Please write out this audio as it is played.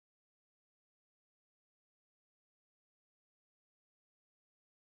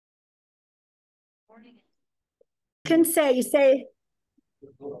Can say.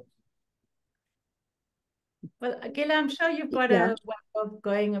 Well, Gila, I'm sure you've got a way of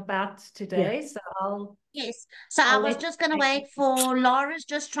going about today, so I'll... Yes, so I was just going to wait for Laura's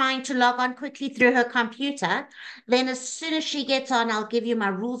just trying to log on quickly through her computer. Then as soon as she gets on, I'll give you my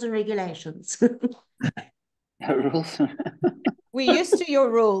rules and regulations. Rules? We're used to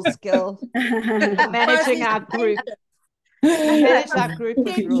your rules, Gil. Managing our group. Manage our group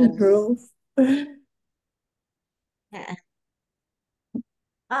with rules. Yeah.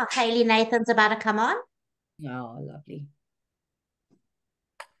 Oh, Hayley Nathan's about to come on. Oh, lovely.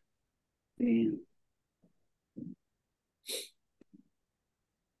 Yeah.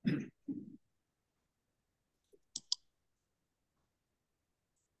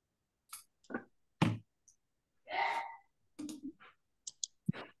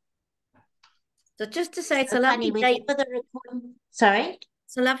 So just to say, it's a lovely day. Sorry?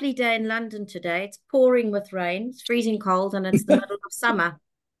 It's a lovely day in London today. It's pouring with rain. It's freezing cold, and it's the middle of summer.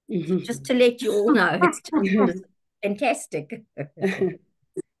 Just to let you all know, it's fantastic.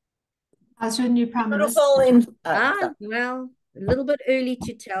 How's your new Prime Minister? Well, a little bit early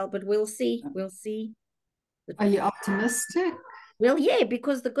to tell, but we'll see. We'll see. Are you optimistic? Well, yeah,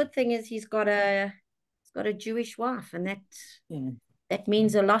 because the good thing is he's got a Jewish wife, and that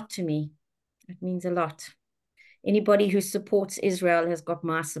means a lot to me. It means a lot. Anybody who supports Israel has got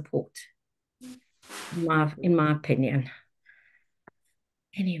my support, in my opinion.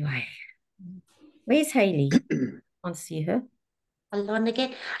 Anyway, where's Hayley? Can't see her. Alone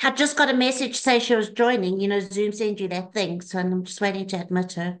again. I just got a message say she was joining. You know, Zoom sent you that thing, so I'm just waiting to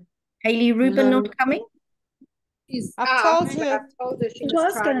admit her. Hayley Rubin not coming? I've told her she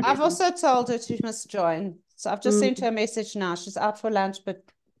was trying. I've also told her she must join. So I've just sent her a message now. She's out for lunch, but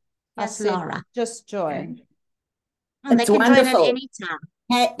that's Laura. Just join. And they can wonderful. join at any time.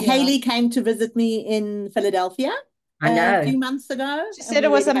 Hayley came to visit me in Philadelphia. I know. A few months ago. She said it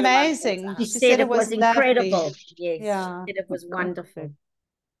was amazing. She said it was incredible. Yes, yeah. She said it was wonderful.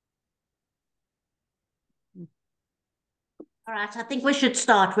 All right, I think we should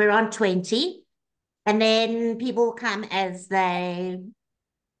start. We're on 20. And then people come as they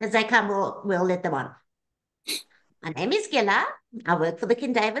come, we'll let them on. My name is Gilla. I work for the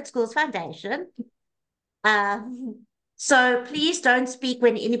King David Schools Foundation. So please don't speak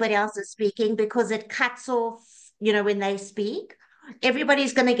when anybody else is speaking because it cuts off, you know, when they speak.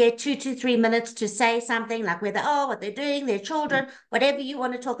 Everybody's going to get 2 to 3 minutes to say something like what they're doing, their children, whatever you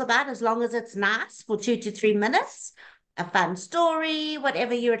want to talk about, as long as it's nice for 2 to 3 minutes, a fun story,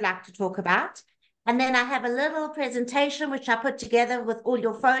 whatever you would like to talk about. And then I have a little presentation, which I put together with all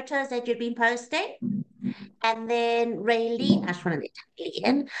your photos that you've been posting. And then Raylene, I just want to let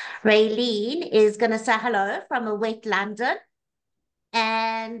in. Raylene is going to say hello from a wet London.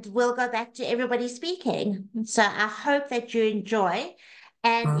 And we'll go back to everybody speaking. So I hope that you enjoy.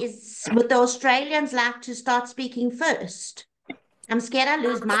 And would the Australians like to start speaking first? I'm scared I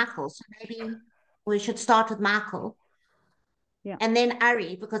lose Michael, so maybe we should start with Michael. Yeah. And then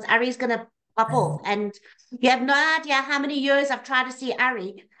Ari, because Ari's going to pop off. And you have no idea how many years I've tried to see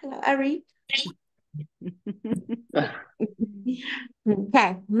Ari. Hello, Ari.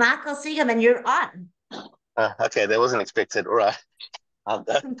 Okay, Michael Siegerman, you're on. Okay, that wasn't expected. All right.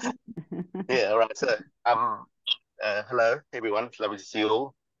 Yeah, all right. So, hello, everyone. It's lovely to see you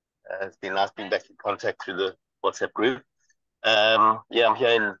all. It's been nice being back in contact through the WhatsApp group. Yeah, I'm here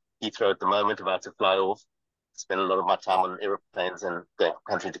in Heathrow at the moment, about to fly off. Spend a lot of my time on airplanes and going from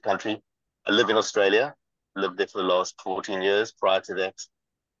country to country. I live in Australia. Lived there for the last 14 years. Prior to that,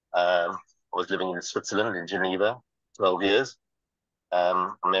 I was living in Switzerland, in Geneva, 12 years.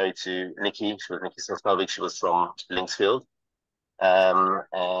 I'm married to Nikki. She was Nikki Sosnovic. She was from Linksfield. And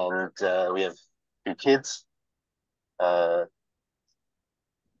we have 2 kids, 24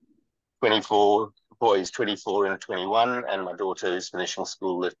 boys, 24 and 21, and my daughter is finishing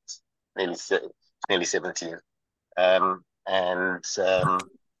school at nearly 17. I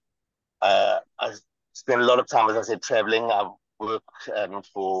spend a lot of time, as I said, traveling. I work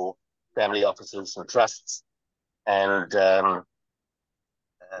for family offices and trusts, and do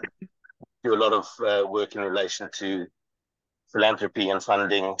a lot of work in relation to philanthropy and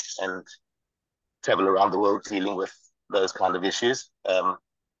funding, and travel around the world dealing with those kind of issues. A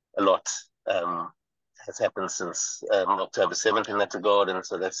lot has happened since October 7th in that regard, and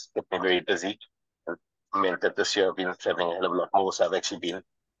so that's kept me very busy. And meant that this year I've been traveling a hell of a lot more, so I've actually been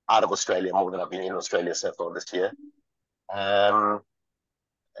out of Australia more than I've been in Australia so far this year. And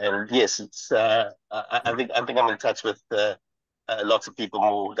yes, it's I think I'm in touch with lots of people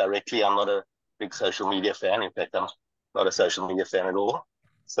more directly. I'm not a big social media fan. In fact, I'm not a social media fan at all.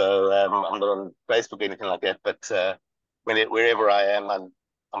 So I'm not on Facebook or anything like that. But wherever I am,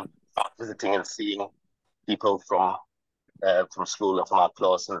 I'm visiting and seeing people from school or from our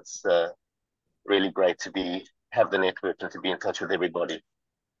class, and it's really great to have the network and to be in touch with everybody.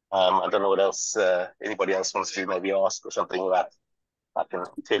 I don't know what else anybody else wants to maybe ask or something about. I can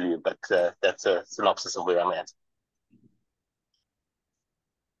tell you, but that's a synopsis of where I'm at.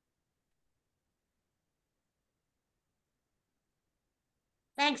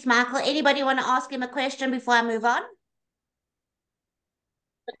 Thanks, Michael. Anybody want to ask him a question before I move on?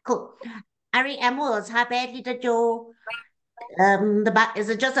 Cool. Ari Amwils, how badly did your is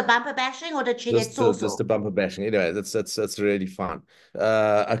it just a bumper bashing, or did she get sore? Just a bumper bashing. Anyway, that's really fun.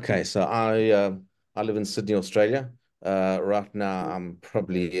 Okay, so I live in Sydney, Australia. Right now I'm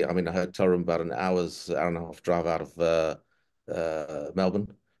in a hotel room about an hour and a half drive out of Melbourne.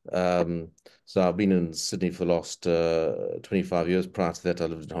 So I've been in Sydney for the last 25 years. Prior to that, I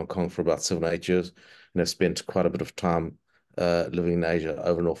lived in Hong Kong for about 7 or 8 years, and I've spent quite a bit of time living in Asia,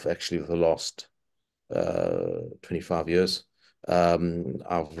 over north actually, for the last 25 years.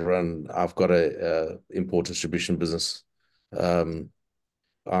 I've got a import distribution business. I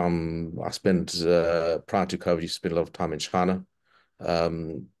spent prior to COVID, used to spend a lot of time in China.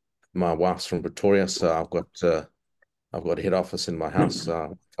 My wife's from Pretoria, so I've got a head office in my house.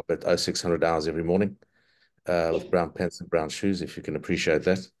 Up at 0600 hours every morning with brown pants and brown shoes, if you can appreciate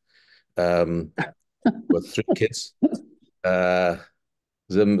that. With 3 kids.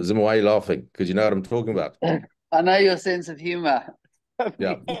 Zim, why are you laughing? Because you know what I'm talking about. I know your sense of humor.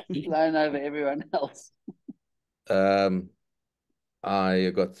 Yeah. Blown over everyone else.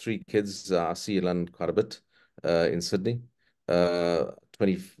 I got 3 kids. I see you London quite a bit in Sydney.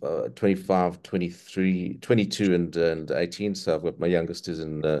 25, 23, 22 and 18. So I've got my youngest is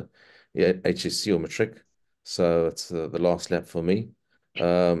in HSC or matric. So it's the last lap for me.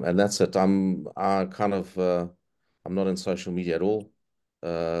 And that's it. I'm not in social media at all.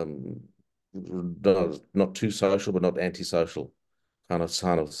 Not too social, but not antisocial. Kind of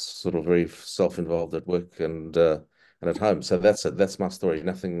sort of very self-involved at work and at home. So that's it. That's my story.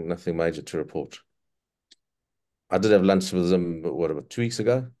 Nothing major to report. I did have lunch with them, about 2 weeks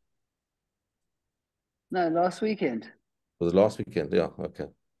ago? No, last weekend. Was it last weekend? Yeah, okay.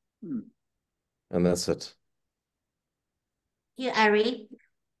 And that's it. Thank you, Ari.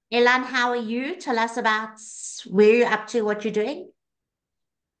 Elan, how are you? Tell us about where you're up to, what you're doing.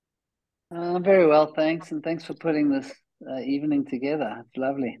 Very well, thanks. And thanks for putting this evening together. It's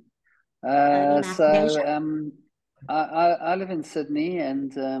lovely. I live in Sydney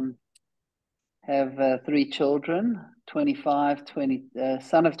and have 3 children, 25,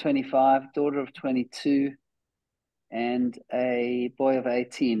 son of 25, daughter of 22, and a boy of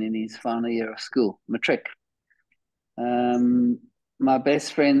 18 in his final year of school, matric. My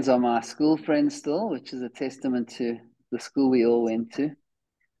best friends are my school friends still, which is a testament to the school we all went to.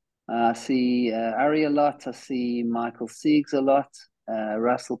 I see Ari a lot. I see Michael Siegs a lot,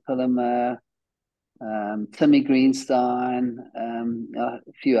 Russell Pillimer, Timmy Greenstein, a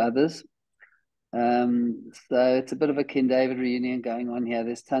few others. So it's a bit of a King David reunion going on here.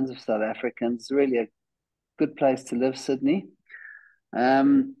 There's tons of South Africans. It's really a good place to live, Sydney.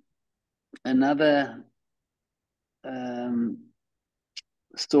 Another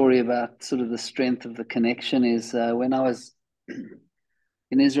story about sort of the strength of the connection is when I was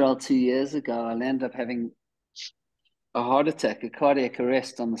in Israel 2 years ago, I ended up having a heart attack, a cardiac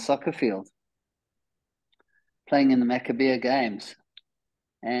arrest on the soccer field, playing in the Maccabiah games.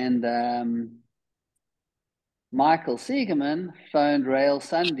 And Michael Siegerman phoned Rael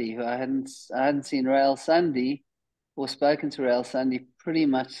Sunday, who I hadn't seen Rael Sunday or spoken to Rael Sunday pretty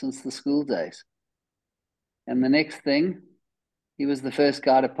much since the school days. And the next thing, he was the first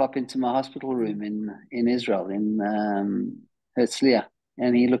guy to pop into my hospital room in Israel, in Herzliya.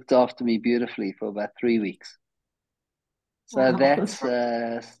 And he looked after me beautifully for about 3 weeks. So that's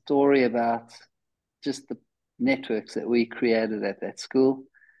a story about just the networks that we created at that school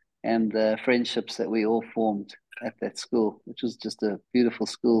and the friendships that we all formed at that school, which was just a beautiful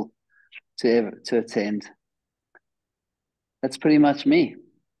school to attend. That's pretty much me.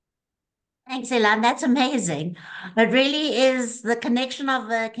 Thanks, Elan. That's amazing. It really is, the connection of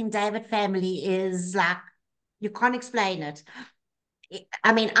the King David family is like, you can't explain it.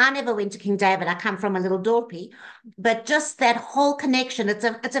 I mean, I never went to King David. I come from a little dorpy, but just that whole connection, it's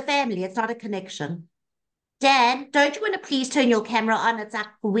a family. It's not a connection. Dan, don't you want to please turn your camera on? It's like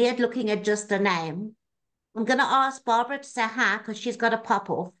weird looking at just a name. I'm going to ask Barbara to say hi because she's got a pop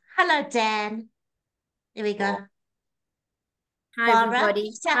off. Hello, Dan. There we go. Hi, Barbara,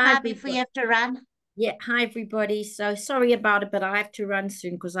 everybody. say hi before you have to run. Yeah, hi everybody. So sorry about it, but I have to run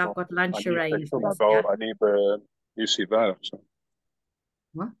soon because I've got lunch arrangements. Yeah.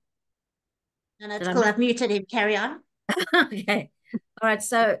 What? No, that's Did I cool. miss- I've muted him. Carry on. Okay. All right.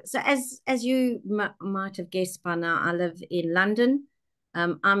 So as you might have guessed by now, I live in London.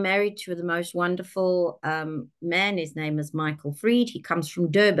 I'm married to the most wonderful man. His name is Michael Freed. He comes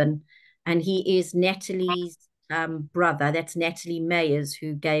from Durban, and he is Natalie's brother. That's Natalie Mayers,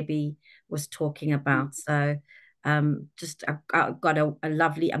 who Gaby was talking about. So just I got a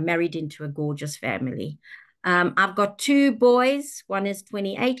lovely. I'm married into a gorgeous family. I've got two boys. One is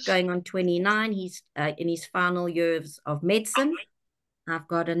 28, going on 29. He's in his final years of medicine. I've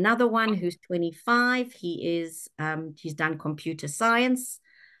got another one who's 25. He's done computer science.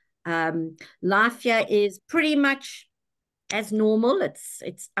 Life here is pretty much as normal.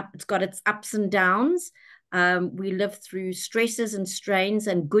 It's got its ups and downs. We live through stresses and strains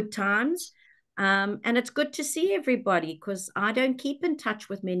and good times. And it's good to see everybody because I don't keep in touch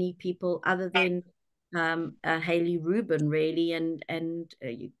with many people other than Haley Rubin, really, and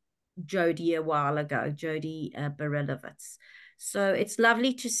Jody a while ago, Jody Barilovitz. So it's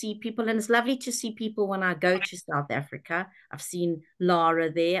lovely to see people, and it's lovely to see people when I go to South Africa. I've seen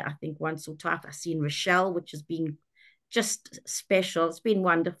Lara there, I think once or twice. I've seen Rochelle, which has been just special. It's been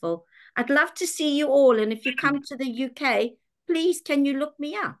wonderful. I'd love to see you all. And if you come to the UK, please can you look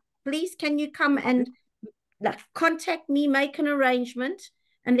me up? Please can you come and contact me, make an arrangement,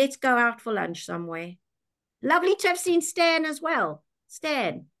 and let's go out for lunch somewhere. Lovely to have seen Stan as well.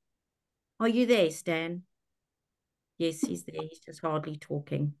 Stan, are you there, Stan? Yes, he's there. He's just hardly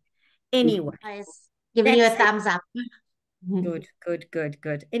talking. Anyway. Giving you a thumbs up. Good, good, good,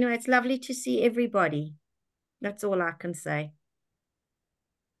 good. Anyway, it's lovely to see everybody. That's all I can say.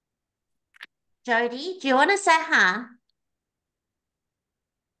 Jody, do you want to say hi?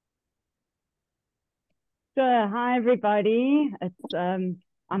 Sure. Hi, everybody. It's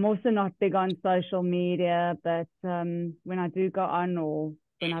I'm also not big on social media, but when I do go on, or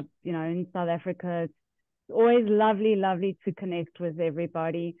when I, in South Africa, it's always lovely to connect with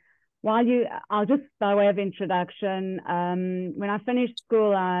everybody. I'll just, by way of introduction, when I finished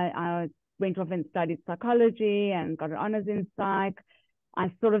school, I went off and studied psychology and got an honors in psych.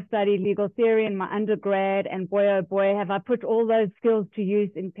 I sort of studied legal theory in my undergrad, and boy, oh boy, have I put all those skills to use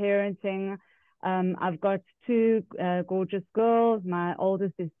in parenting. I've got two gorgeous girls. My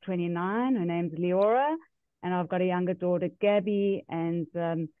oldest is 29. Her name's Leora. And I've got a younger daughter, Gabby. And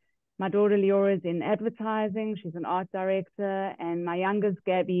my daughter, Leora, is in advertising. She's an art director. And my youngest,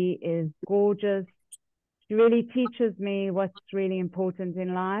 Gabby, is gorgeous. She really teaches me what's really important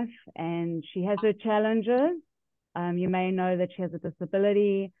in life. And she has her challenges. You may know that she has a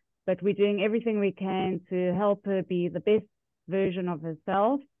disability, but we're doing everything we can to help her be the best version of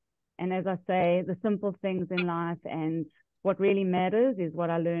herself. And as I say, the simple things in life and what really matters is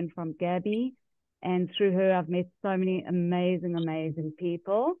what I learned from Gabby. And through her, I've met so many amazing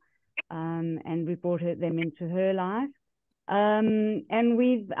people. And we brought them into her life. And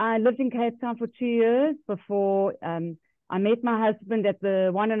I lived in Cape Town for 2 years before I met my husband at the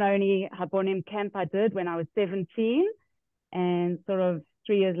one and only Habonim camp I did when I was 17. And sort of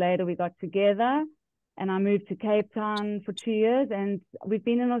 3 years later, we got together. And I moved to Cape Town for 2 years, and we've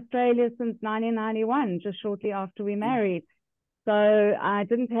been in Australia since 1991, just shortly after we married. So I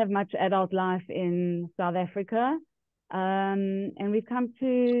didn't have much adult life in South Africa. And we've come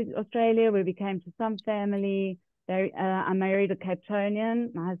to Australia where we came to some family. I married a Cape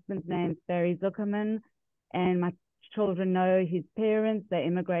Townian. My husband's name's Barry Zuckerman, and my children know his parents. They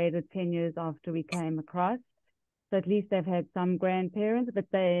immigrated 10 years after we came across. So at least they've had some grandparents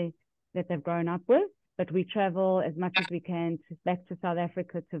that they've grown up with. But we travel as much as we can back to South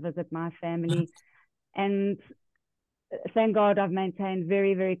Africa to visit my family. And thank God I've maintained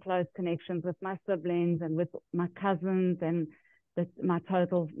very close connections with my siblings and with my cousins and my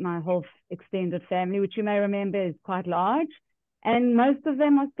whole extended family, which you may remember is quite large. And most of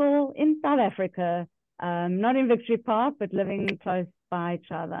them are still in South Africa, not in Victory Park, but living close by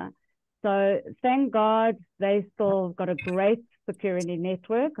each other. So thank God they still got a great security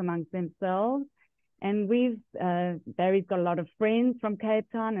network amongst themselves. And Barry's got a lot of friends from Cape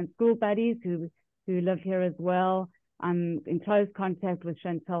Town and school buddies who live here as well. I'm in close contact with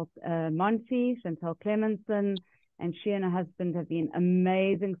Chantal Chantal Clemenson, and she and her husband have been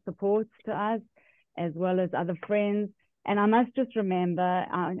amazing supports to us, as well as other friends. And I must just remember,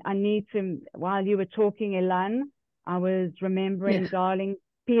 I need to, while you were talking, Elan, I was remembering darling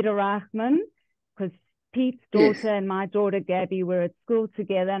Peter Reichman, because Pete's daughter and my daughter Gabby were at school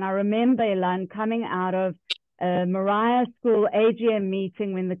together. And I remember, Elan, coming out of Mariah School AGM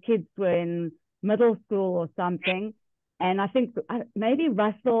meeting when the kids were in middle school or something. And I think maybe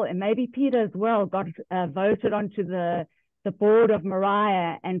Russell and maybe Peter as well got voted onto the board of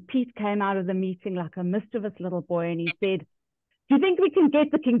Mariah. And Pete came out of the meeting like a mischievous little boy, and he said, "Do you think we can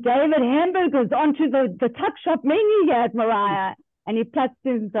get the King David hamburgers onto the tuck shop menu here at Mariah?" And he plucked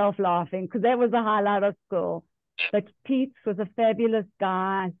himself laughing because that was the highlight of school. But Pete was a fabulous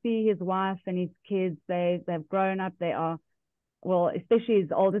guy. I see his wife and his kids. They've grown up. They are, well, especially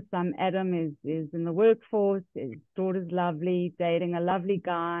his oldest son, Adam, is in the workforce. His daughter's lovely, dating a lovely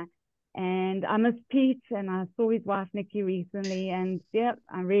guy. And I miss Pete, and I saw his wife, Nikki, recently. And yeah,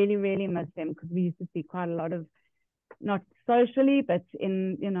 I really, really miss him because we used to see quite a lot of, not socially, but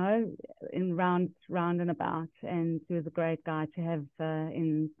in, you know, in round and about. And he was a great guy to have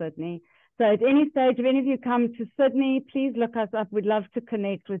in Sydney. So at any stage, if any of you come to Sydney, please look us up. We'd love to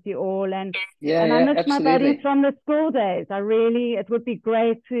connect with you all. And I miss my buddies from the school days. It would be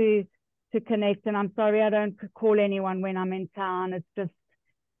great to connect. And I'm sorry I don't call anyone when I'm in town. It's just,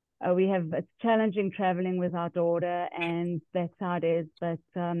 it's challenging traveling with our daughter, and that's how it is. But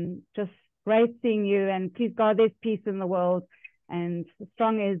just great seeing you. And please, God, there's peace in the world and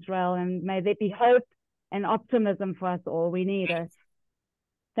strong Israel. And may there be hope and optimism for us all. We need it.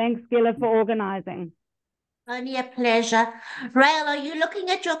 Thanks, Gilla, for organizing. Only a pleasure. Rael, are you looking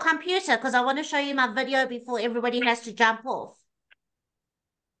at your computer? Because I want to show you my video before everybody has to jump off.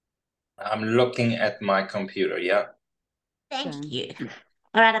 I'm looking at my computer, yeah. Thank you.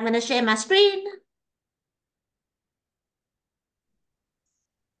 All right, I'm going to share my screen.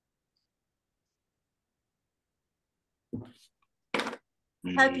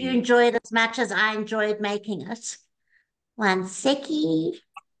 Hope you enjoyed as much as I enjoyed making it. One second.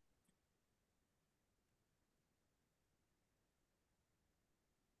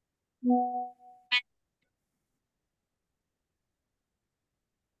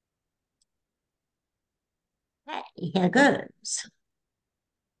 Okay, here goes.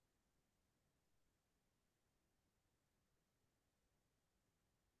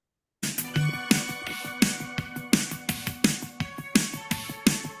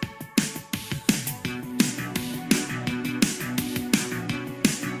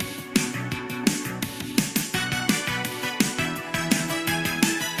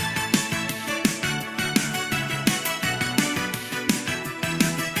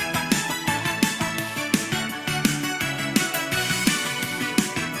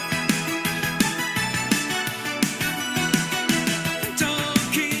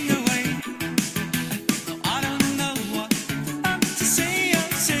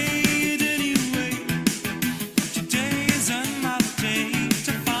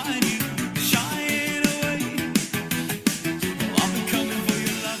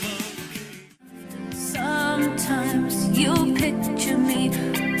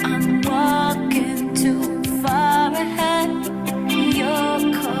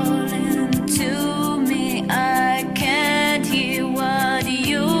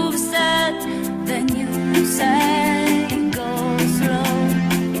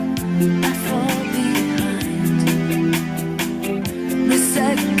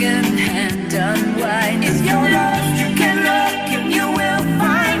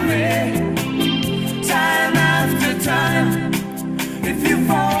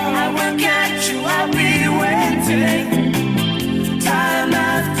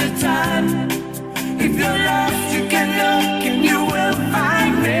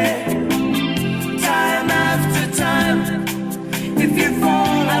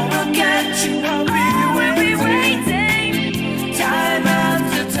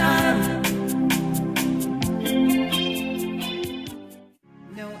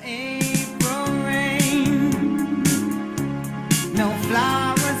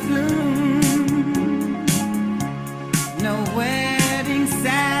 No wedding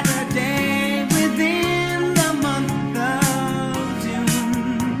Saturday within the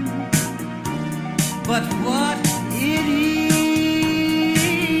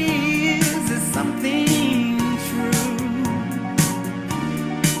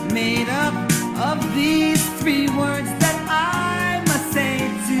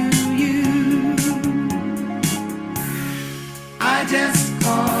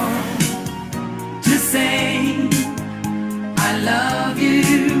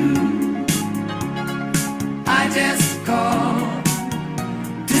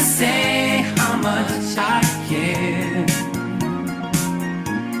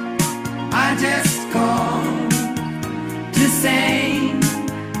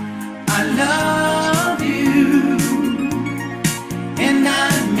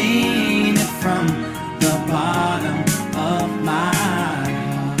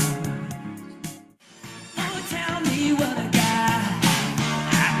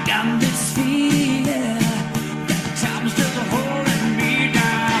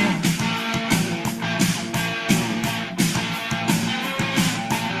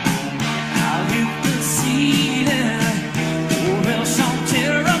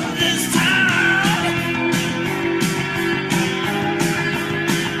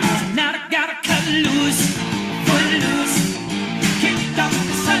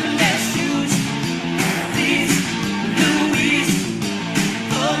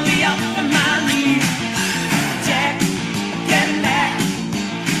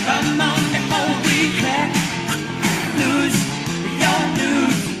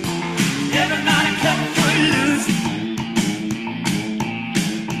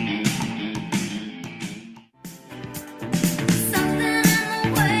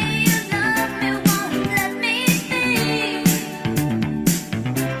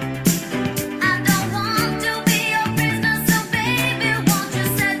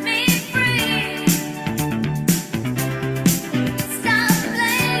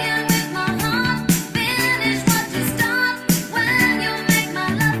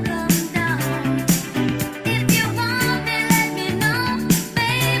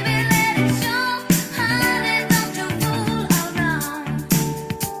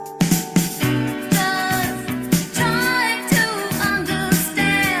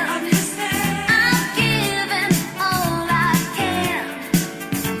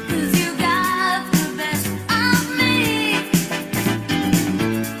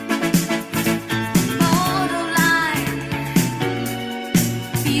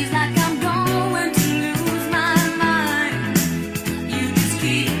Feels like I'm going to lose my mind. You just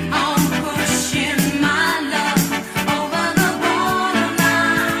keep on pushing my love over the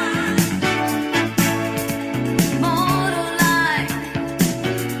borderline. Borderline.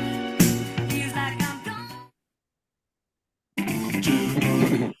 Feels like I'm gone.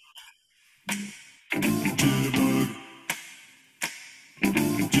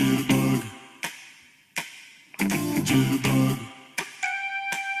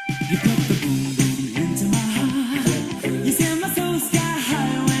 You put the boom boom into my heart. You send my soul sky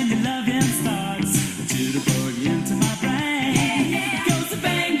high when your loving starts. Jitterbug into my brain. It goes to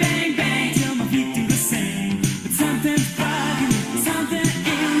bang bang bang till my feet do the same. But something's bugging, something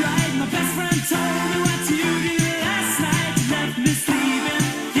ain't right. My best friend told me what you did last night. You left me sleeping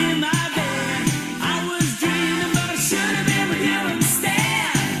in my bed. I was dreaming, but I should have been with you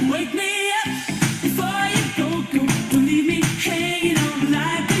instead. Wake me up before you go. Don't leave me hanging on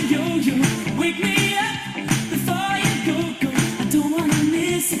like a yo-yo. Wake me up before you go. I don't wanna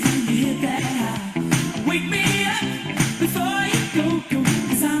miss it when you hit that high. Wake me up before you go.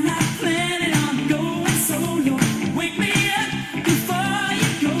 'Cause I'm not planning on going solo. Wake me up before you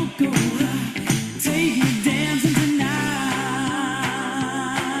go. Take me dancing tonight.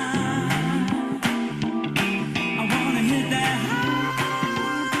 I wanna hit that high.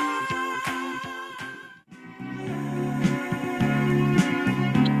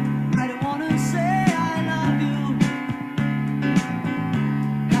 I don't wanna say I love you.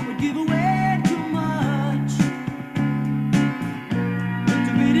 That would give away too much. But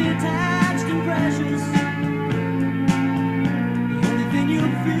to be detached and precious, the only thing you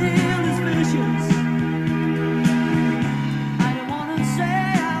feel is vicious. I don't wanna say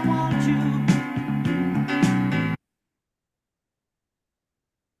I want you.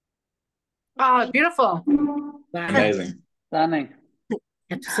 Oh, beautiful. Amazing. Stunning.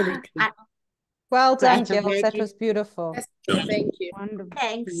 Absolutely. Well done, Great, I'm girls. glad That you- was beautiful. Thank you. Wonderful.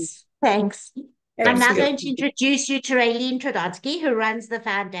 Thanks. Thanks. I'm now going to introduce you to Raylene Trudotsky, who runs the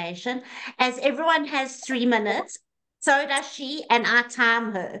foundation. As everyone has 3 minutes, so does she, and I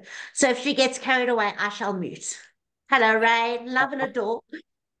time her. So if she gets carried away, I shall mute. Hello, Ray. Love and adore.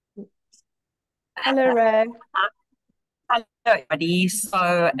 Hello, Ray. Hello, everybody.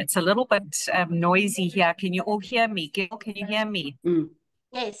 So it's a little bit noisy here. Can you all hear me? Gil, can you hear me?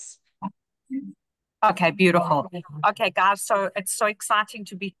 Yes. Okay, beautiful. Okay, guys, so it's so exciting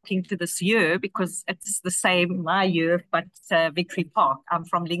to be talking to this year because it's the same, my year, but Victory Park. I'm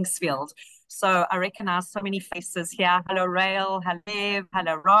from Linksfield. So I recognize so many faces here. Hello, Rael. Hello,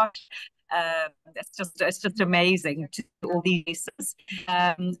 hello, Rosh. It's just amazing to see all these faces.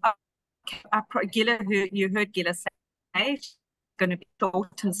 Gilla, you heard Gilla say it's going to be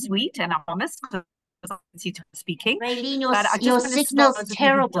short and sweet, and I promise because I can see to speaking. Raylene, But I just your want to signal's start with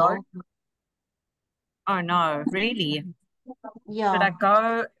terrible. Oh no, really? Yeah. Should I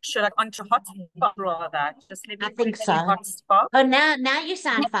go onto hotspot rather? Just let me I think put so. it in hotspot. Oh, now you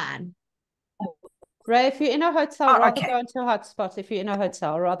sound fine. Ray, if you're in a hotel, Oh, rather okay. go into a hotspot. If you're in a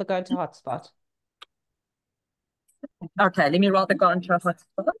hotel, rather go into hotspot. Okay, let me rather go into a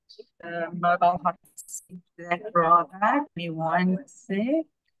hotspot. Mobile hotspot. That rather. Give me 1 sec.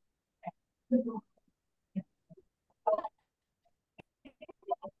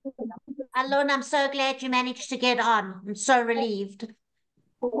 Alon, I'm so glad you managed to get on. I'm so relieved.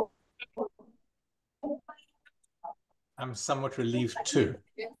 I'm somewhat relieved too.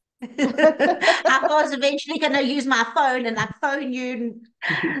 I was eventually going to use my phone and I'd phone you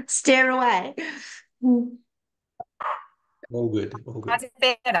and stare away. All good, all good. Is it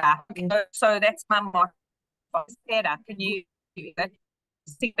better? So that's my mark. It's better. Can you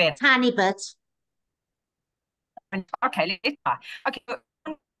see better? Tiny bit. Okay, let's try. Okay,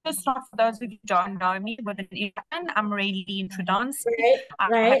 just for those of you who don't know me, with an introduction, I'm Raylene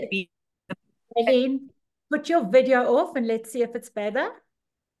Trudotsky. Raylene, put your video off and let's see if it's better.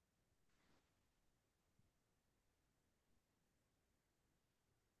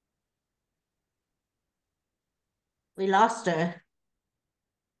 We lost her.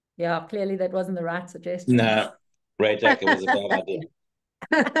 Yeah, clearly that wasn't the right suggestion. No, Ray Jack, it was a bad idea.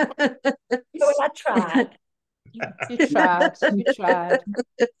 So I tried. You tried. You tried.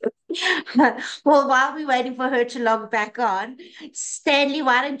 Well, while we're waiting for her to log back on, Stanley,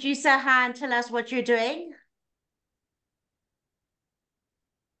 why don't you say hi and tell us what you're doing?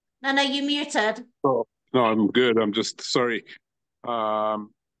 No, you muted. Oh, no, I'm good. I'm just sorry.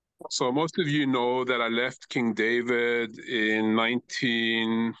 So most of you know that I left King David in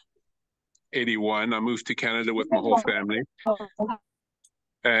 1981. I moved to Canada with my whole family.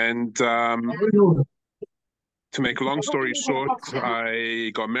 And to make a long story short,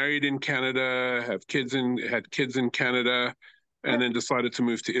 I got married in Canada, had kids in Canada, and then decided to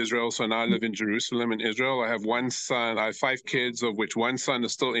move to Israel. So now I live in Jerusalem in Israel. I have one son. I have 5 kids, of which one son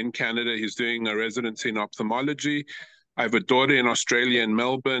is still in Canada. He's doing a residency in ophthalmology. I have a daughter in Australia, in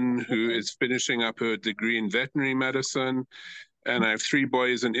Melbourne, who is finishing up her degree in veterinary medicine. And I have 3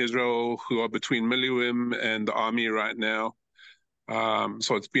 boys in Israel who are between Miluim and the army right now.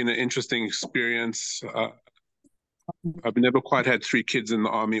 So it's been an interesting experience. I've never quite had 3 kids in the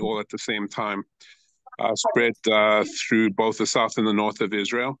army all at the same time, spread through both the south and the north of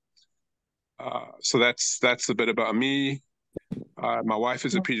Israel. So that's a bit about me. My wife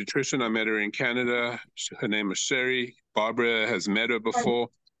is a pediatrician. I met her in Canada. Her name is Sherry. Barbara has met her before.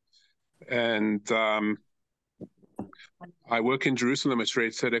 And I work in Jerusalem at Shrei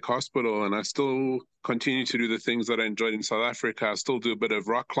Tzedek Hospital, and I still continue to do the things that I enjoyed in South Africa. I still do a bit of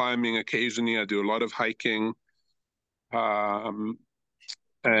rock climbing occasionally. I do a lot of hiking. And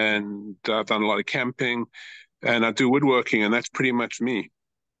I've done a lot of camping, and I do woodworking, and that's pretty much me.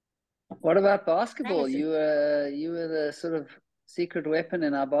 What about basketball? You were the sort of secret weapon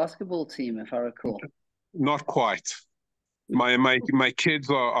in our basketball team, if I recall. Not quite. My kids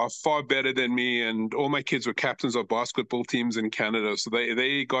are far better than me, and all my kids were captains of basketball teams in Canada, so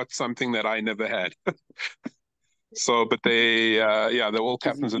they got something that I never had. So, but they're all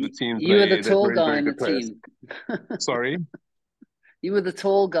captains of the teams. You were the tall very, guy very in the good players. team. Sorry? You were the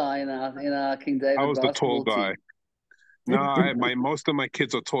tall guy in our King David I was the basketball tall guy. team. No, most of my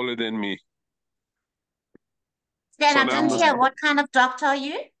kids are taller than me. Stan, So I now didn't I'm hear, what kind of doctor are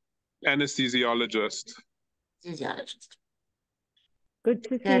you? anesthesiologist. Anesthesiologist. Good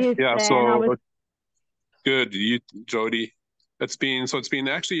to see you, Yeah, Stan. I so was good. You, Jody. It's been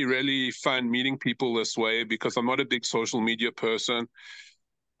actually really fun meeting people this way, because I'm not a big social media person.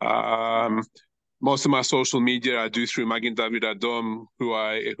 Most of my social media I do through Magen David Adom, who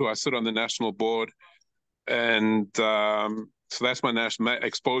I sit on the national board, and so that's my national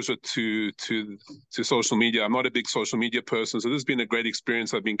exposure to social media. I'm not a big social media person, so this has been a great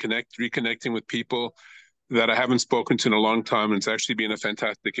experience. I've been reconnecting with people that I haven't spoken to in a long time, and it's actually been a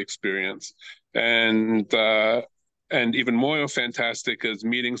fantastic experience. And even more fantastic is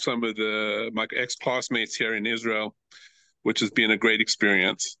meeting some of my ex-classmates here in Israel, which has been a great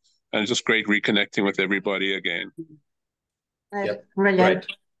experience, and just great reconnecting with everybody again. Yep. Brilliant.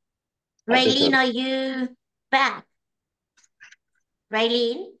 Raylene, are you back?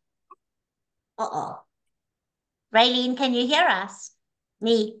 Raylene? Uh-oh. Raylene, can you hear us?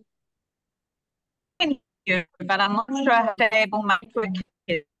 Me? But I'm not sure how stable my network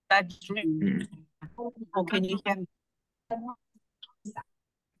is. Or can you hear me?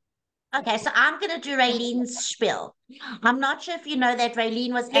 Okay, so I'm going to do Raylene's spiel. I'm not sure if you know that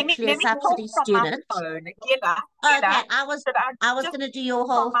Raylene was actually a subsidy student. Okay, I was going to do your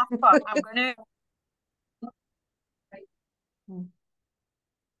whole. I'm going to.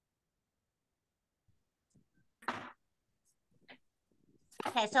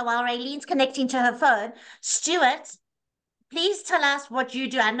 Okay, so while Raylene's connecting to her phone, Stuart, please tell us what you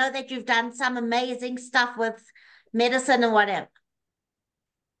do. I know that you've done some amazing stuff with medicine and whatever.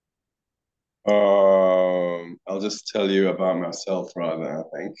 I'll just tell you about myself rather, I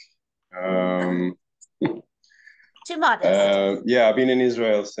think. Too modest. Yeah, I've been in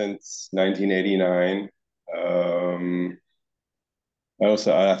Israel since 1989.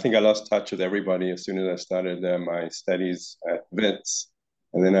 I think I lost touch with everybody as soon as I started my studies at WITS.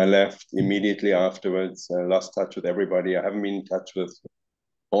 And then I left immediately afterwards. I lost touch with everybody. I haven't been in touch with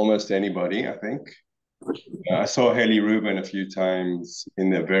almost anybody, I think. I saw Haley Rubin a few times in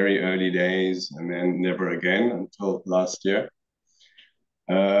the very early days, and then never again until last year.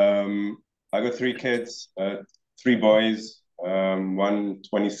 I got 3 kids, 3 boys, one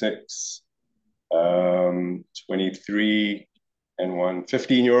 26, 23, and one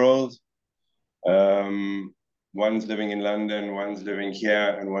 15-year-old. One's living in London, one's living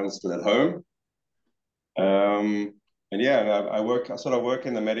here, and one's still at home. And yeah, I sort of work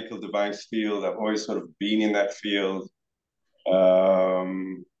in the medical device field. I've always sort of been in that field,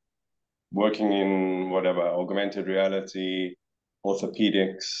 working in whatever, augmented reality,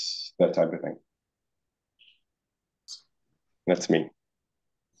 orthopedics, that type of thing. That's me.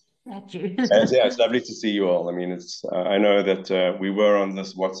 Thank you. Yeah, it's lovely to see you all. I mean, I know that we were on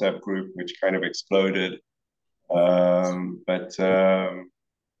this WhatsApp group, which kind of exploded. But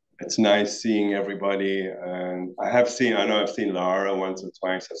it's nice seeing everybody. And I know I've seen Lara once or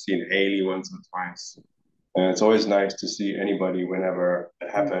twice. I've seen Haley once or twice. And it's always nice to see anybody whenever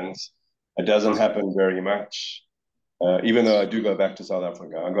it happens. It doesn't happen very much, even though I do go back to South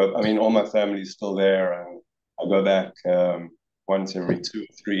Africa. All my family's still there, and I go back once every 2 or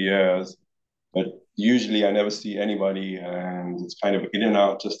 3 years, but usually I never see anybody, and it's kind of in and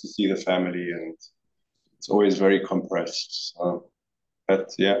out just to see the family, and it's always very compressed. So,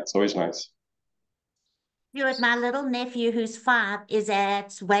 but yeah, it's always nice. My little nephew, who's 5, is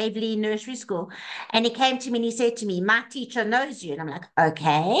at Waverley Nursery School. And he came to me and he said to me, my teacher knows you. And I'm like,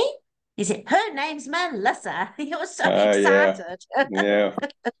 okay. He said, her name's Melissa. He was so excited. Yeah.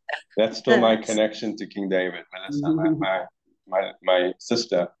 That's still my connection to King David, Melissa. My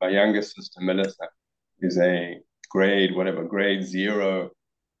sister, my youngest sister, Melissa, is a grade 0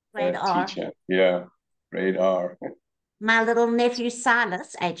 Grade R. teacher. Yeah, grade R. My little nephew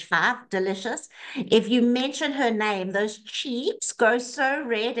Silas, age 5, delicious. If you mention her name, those cheeks go so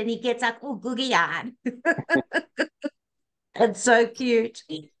red and he gets like all googie-eyed. It's so cute.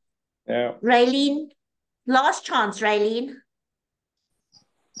 Yeah. Raylene, last chance, Raylene.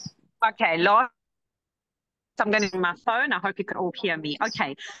 Okay, last. I'm going to my phone. I hope you can all hear me.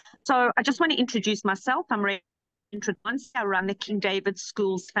 Okay, so I just want to introduce myself. I'm Raylene Tradonsi. I run the King David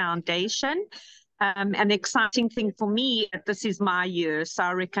Schools Foundation. And the exciting thing for me, this is my year, so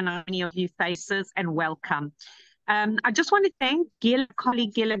I recognize many of you faces and welcome. I just want to thank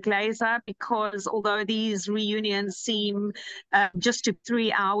colleague Gila Glazer, because although these reunions seem just to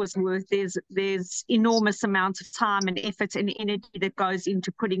 3 hours worth, there's enormous amounts of time and effort and energy that goes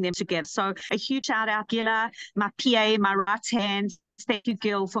into putting them together. So a huge shout out, Gila, my PA, my right hand. Thank you,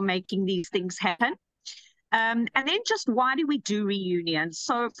 Gil, for making these things happen. And then just why do we do reunions?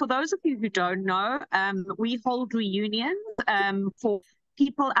 So for those of you who don't know, we hold reunions for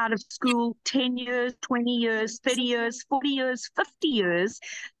people out of school 10 years, 20 years, 30 years, 40 years, 50 years.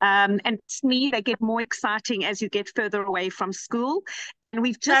 And to me, they get more exciting as you get further away from school. And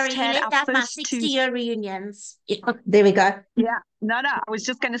we've just had our first 60-year reunions. There we go. Yeah, no, I was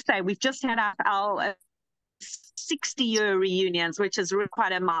just going to say, we've just had our 60-year reunions, which is really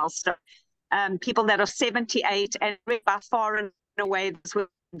quite a milestone. People that are 78 and by far and away this was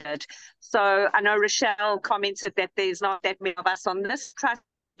ended. So I know Rochelle commented that there's not that many of us on this. Try to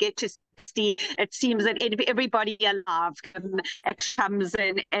get to 60. It seems that everybody alive comes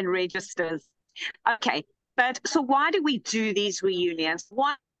in and registers. Okay, but so why do we do these reunions?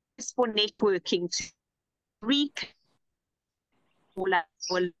 One is for networking, to reconnect.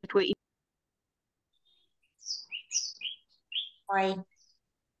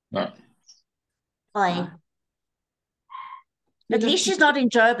 No. Oi. At least she's not in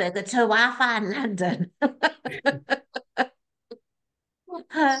Joburg. It's her Wi-Fi in London.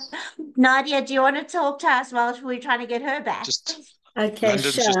 Nadia, do you want to talk to us while we're trying to get her back? Okay,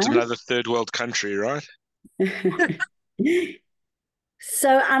 London's just another third world country, right?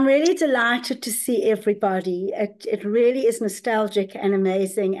 So I'm really delighted to see everybody. It really is nostalgic and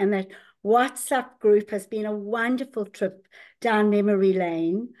amazing. And that WhatsApp group has been a wonderful trip down memory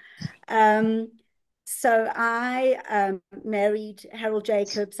lane. So I married Harold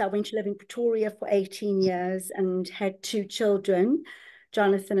Jacobs. I went to live in Pretoria for 18 years and had 2 children,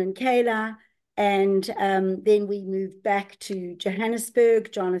 Jonathan and Kayla. And then we moved back to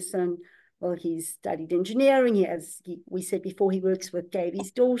Johannesburg. Jonathan, well, he's studied engineering. We said before, he works with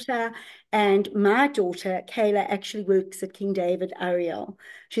Gaby's daughter. And my daughter, Kayla, actually works at King David Ariel.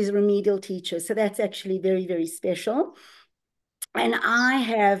 She's a remedial teacher. So that's actually very, very special. And I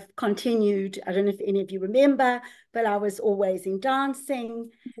have continued, I don't know if any of you remember, but I was always in dancing,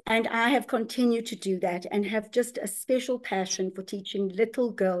 and I have continued to do that and have just a special passion for teaching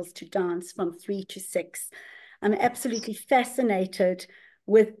little girls to dance from 3 to 6. I'm absolutely fascinated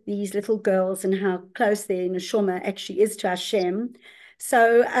with these little girls and how close their neshama actually is to Hashem.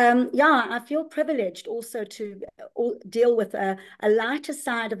 So, yeah, I feel privileged also to deal with a lighter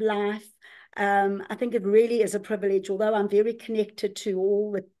side of life. I think it really is a privilege, although I'm very connected to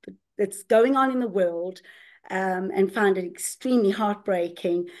all that's going on in the world, and find it extremely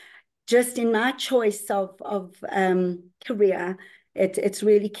heartbreaking. Just in my choice of career, it's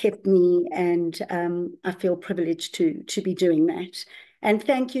really kept me, and I feel privileged to be doing that. And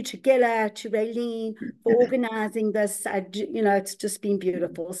thank you to Gila, to Raylene for organizing this. It's just been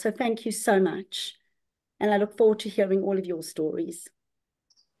beautiful. So thank you so much. And I look forward to hearing all of your stories.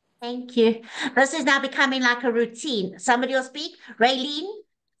 Thank you. This is now becoming like a routine. Somebody will speak. Raylene.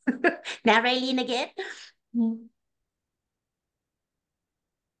 Now Raylene again.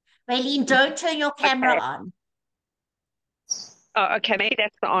 Raylene, don't turn your camera on. Oh, okay, maybe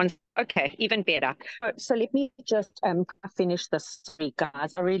that's the answer. Okay, even better. So let me just finish this week,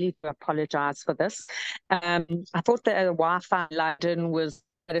 guys. I really do apologize for this. I thought the Wi-Fi in London was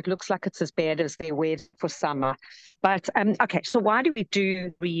but it looks like it's as bad as their weather for summer. But okay, so why do we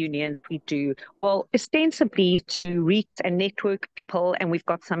do reunions? We do, well, ostensibly to reach and network people, and we've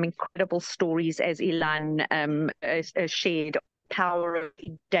got some incredible stories, as Ilan shared, power of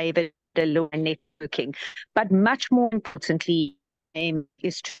David and networking. But much more importantly, aim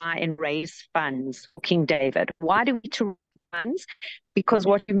is to try and raise funds for King David. Why do we need to raise funds? Because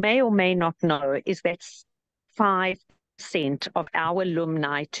what you may or may not know is that 5% of our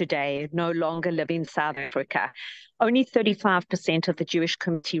alumni today no longer live in South Africa. Only 35% of the Jewish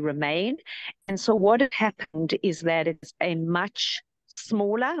community remain. And so what had happened is that it's a much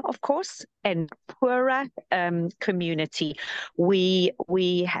smaller, of course, and poorer community. We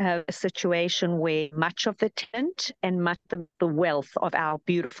have a situation where much of the talent and much of the wealth of our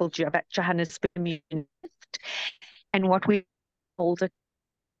beautiful Johannesburg community, and what we hold it,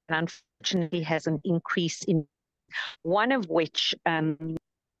 unfortunately, has an increase in, one of which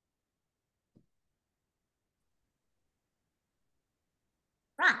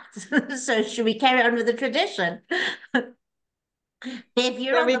Right. So should we carry on with the tradition? If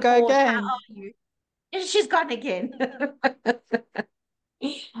you're There on we the go board, how again. are you? She's gone again.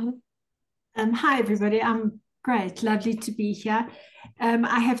 Hi, everybody. I'm great. Lovely to be here.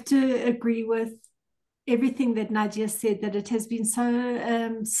 I have to agree with everything that Nadia said, that it has been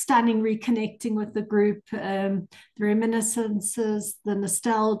so stunning reconnecting with the group, the reminiscences, the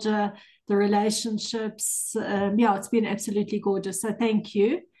nostalgia, the relationships. Yeah, it's been absolutely gorgeous. So thank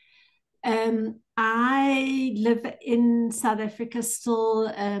you. I live in South Africa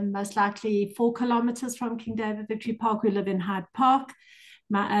still, most likely 4 kilometers from King David Victory Park. We live in Hyde Park.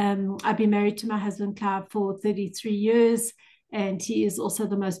 I've been married to my husband, Clive, for 33 years, and he is also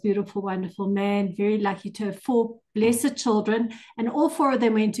the most beautiful, wonderful man. Very lucky to have 4 blessed children, and all 4 of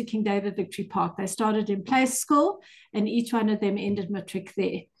them went to King David Victory Park. They started in place school, and each one of them ended matric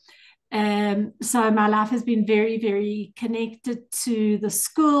there. So my life has been very, very connected to the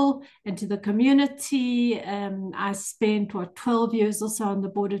school and to the community. I spent 12 years or so on the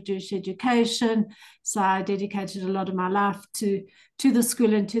Board of Jewish Education. So I dedicated a lot of my life to the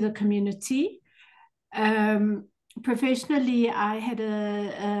school and to the community. Professionally, I had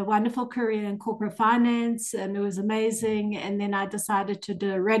a wonderful career in corporate finance, and it was amazing. And then I decided to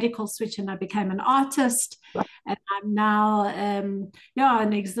do a radical switch, and I became an artist. And I'm now,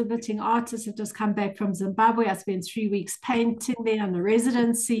 an exhibiting artist. I've just come back from Zimbabwe. I spent 3 weeks painting there on the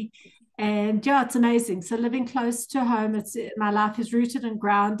residency. And yeah, it's amazing. So living close to home, my life is rooted and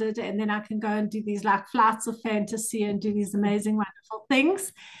grounded. And then I can go and do these like flights of fantasy and do these amazing, wonderful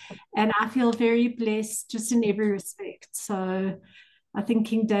things. And I feel very blessed just in every respect. So I think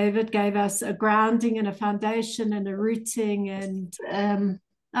King David gave us a grounding and a foundation and a rooting and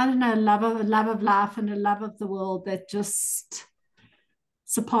I don't know, a love of life and a love of the world that just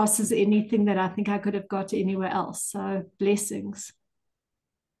surpasses anything that I think I could have got anywhere else. So blessings.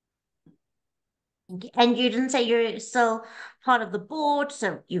 And you didn't say you're still part of the board,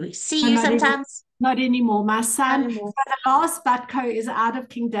 so you see you sometimes? Not anymore. My son, so the last Batco is out of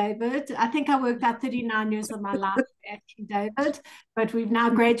King David. I think I worked out 39 years of my life at King David, but we've now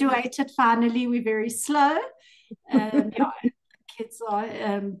graduated finally. We're very slow. Kids are,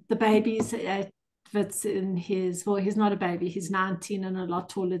 the baby's fits in his, well, he's not a baby. He's 19 and a lot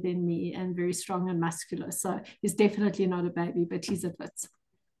taller than me and very strong and muscular. So he's definitely not a baby, but he's a Wits.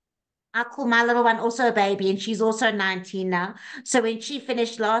 I call my little one also a baby, and she's also 19 now. So when she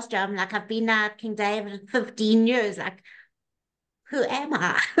finished last year, I'm like, I've been at King David 15 years. Like, who am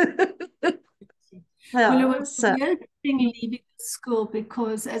I? Well, it was a weird thing leaving school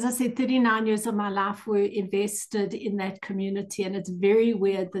because, as I said, 39 years of my life were invested in that community. And it's very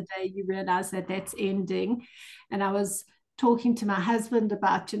weird the day you realize that that's ending. And I was talking to my husband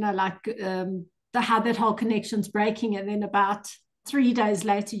about, how that whole connection's breaking. And then about 3 days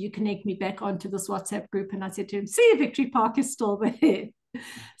later, you connect me back onto this WhatsApp group. And I said to him, see, Victory Park is still there.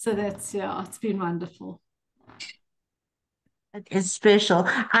 So that's, it's been wonderful. It's special.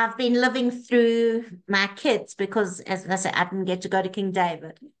 I've been living through my kids because, as I said, I didn't get to go to King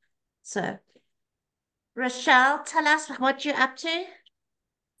David. So, Rochelle, tell us what you're up to.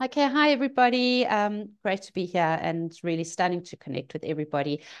 Okay, hi everybody. Great to be here and really starting to connect with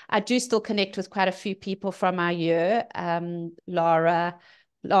everybody. I do still connect with quite a few people from our year. Laura,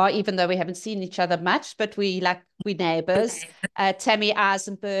 even though we haven't seen each other much, but we're neighbors. Tammy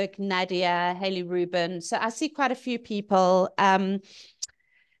Eisenberg, Nadia, Haley Rubin. So I see quite a few people.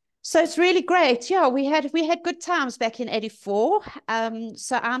 So it's really great. Yeah, we had good times back in '84.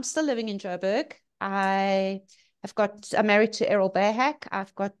 So I'm still living in Joburg. I'm married to Errol Bahak.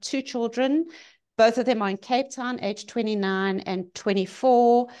 I've got 2 children, Both of them are in Cape Town, age 29 and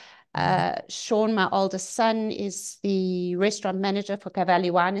 24. Sean, my oldest son, is the restaurant manager for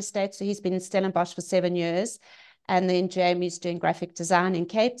Cavalli Wine Estate. So he's been in Stellenbosch for 7 years. And then Jamie's doing graphic design in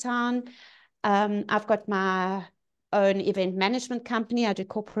Cape Town. I've got my own event management company. I do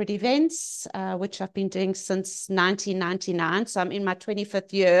corporate events, which I've been doing since 1999. So I'm in my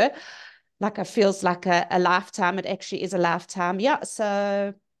 25th year. Like it feels like a lifetime. It actually is a lifetime. Yeah.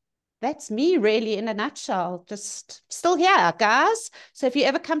 So that's me really in a nutshell. Just still here, guys. So if you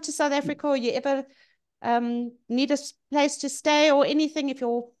ever come to South Africa or you ever need a place to stay or anything, if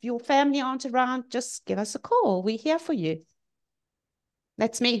your family aren't around, just give us a call. We're here for you.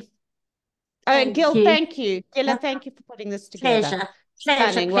 That's me. Oh, and Gil, thank you. Gilla, thank you for putting this together.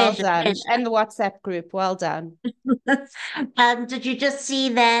 Stunning. Well done. And the WhatsApp group, well done. Did you just see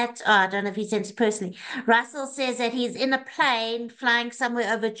that? Oh, I don't know if he sent it personally. Russell says that he's in a plane flying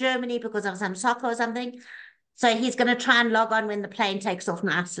somewhere over Germany because of some soccer or something. So he's going to try and log on when the plane takes off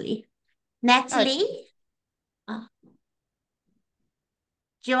nicely. Natalie? Oh.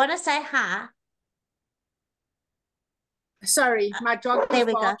 Do you want to say hi? Sorry, my dog There was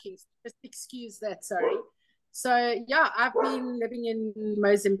we go. barking. Just excuse that, sorry. So yeah, I've been living in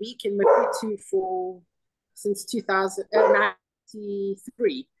Mozambique in Maputo since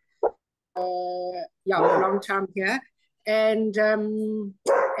 2093. Yeah, a long time here. And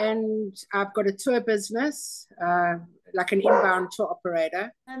I've got a tour business, like an inbound tour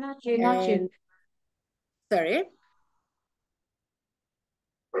operator. No, not you, not you. Sorry.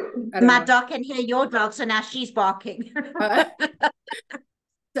 My dog can hear your dog, so now she's barking.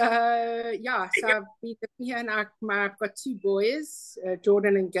 So yeah, so I've been living here, and I've got 2 boys,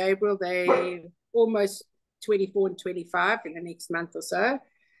 Jordan and Gabriel. They almost 24 and 25 in the next month or so,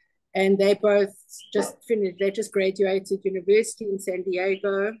 and they both just finished. They just graduated university in San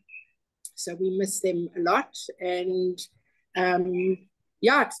Diego, so we miss them a lot. And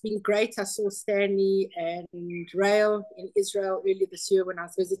yeah, it's been great. I saw Stanley and Rael in Israel earlier this year when I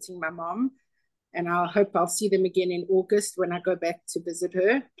was visiting my mom. And I hope I'll see them again in August when I go back to visit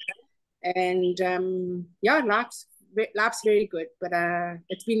her. And yeah, life's very good, but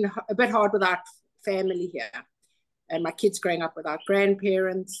it's been a bit hard without family here, and my kids growing up without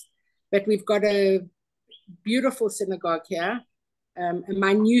grandparents. But we've got a beautiful synagogue here, a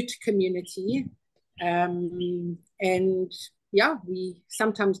minute community, and yeah, we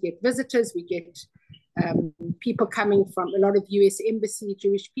sometimes get visitors. We get people coming from a lot of US Embassy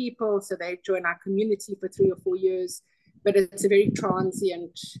Jewish people, so they join our community for 3 or 4 years, but it's a very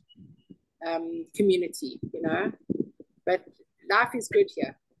transient community, you know, but life is good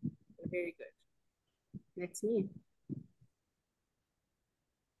here, very good. That's me.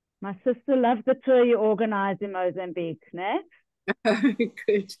 My sister loves the tour you organize in Mozambique, ne?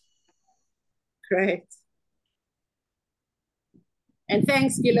 Good, great. And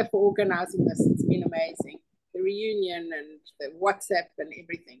thanks, Gilla, for organizing this. It's been amazing. The reunion and the WhatsApp and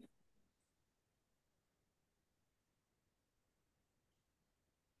everything.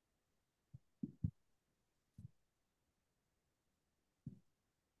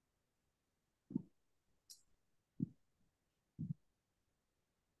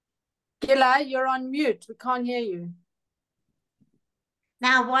 Gilla, you're on mute. We can't hear you.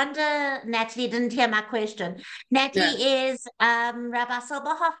 Now, I wonder, Natalie didn't hear my question. Natalie, is Rabbi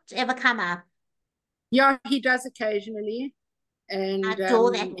Silberhoft ever come up? Yeah, he does occasionally. And I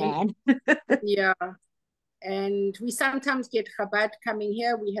adore that man. Yeah. And we sometimes get Chabad coming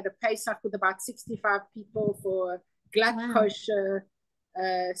here. We had a Pesach with about 65 people for glatt kosher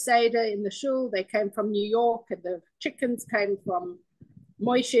Seder in the shul. They came from New York, and the chickens came from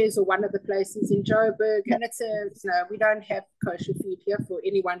Moishes or one of the places in Joburg. And we don't have kosher food here for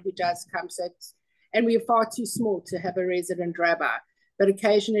anyone who does come. And we're far too small to have a resident rabbi, but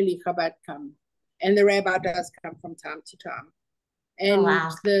occasionally Chabad come. And the rabbi does come from time to time. And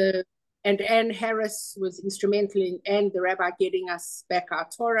and Anne Harris was instrumental in, and the rabbi, getting us back our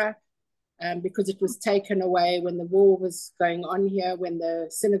Torah, because it was taken away when the war was going on here, when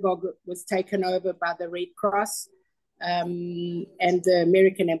the synagogue was taken over by the Red Cross, and the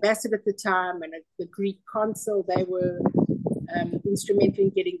American ambassador at the time and the Greek consul. They were instrumental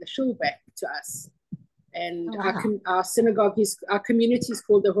in getting the shul back to us. And our synagogue our community is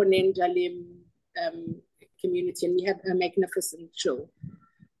called the Honen Dalim community, and we have a magnificent shul.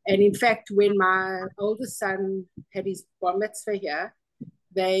 And in fact, when my oldest son had his bar mitzvah here,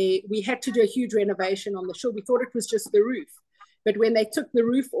 we had to do a huge renovation on the shul. We thought it was just the roof, but when they took the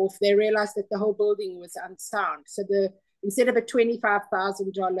roof off, they realized that the whole building was unsound. So instead of a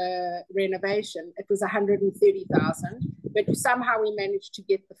 $25,000 renovation, it was $130,000. But somehow we managed to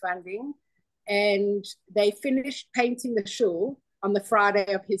get the funding, and they finished painting the shul on the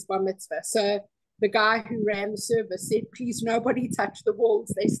Friday of his bar mitzvah. So the guy who ran the service said, please, nobody touch the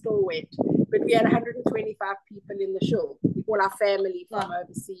walls, they're still wet. But we had 125 people in the shul, all our family from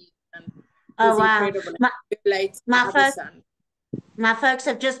overseas. And it was incredible. My folks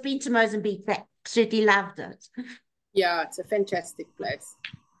have just been to Mozambique. They absolutely loved it. Yeah, it's a fantastic place.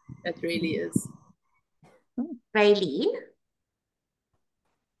 It really is. Raylene?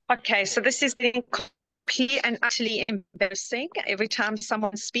 Okay, so this is getting complete and utterly embarrassing. Every time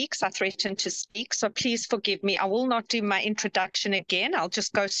someone speaks, I threaten to speak. So please forgive me. I will not do my introduction again. I'll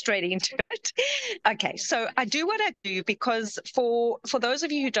just go straight into it. Okay, so I do what I do because for those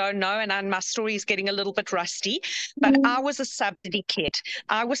of you who don't know, and my story is getting a little bit rusty, but I was a subsidy kid.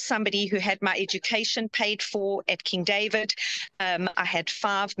 I was somebody who had my education paid for at King David. I had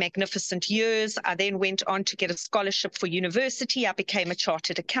 5 magnificent years. I then went on to get a scholarship for university. I became a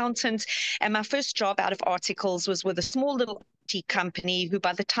chartered accountant, and my first job out of articles was with a small little IT company who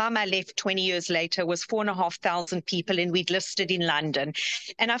by the time I left 20 years later was 4,500 people, and we'd listed in London.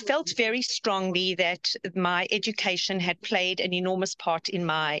 And I felt very strongly that my education had played an enormous part in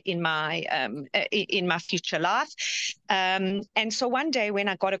my future life. And so one day when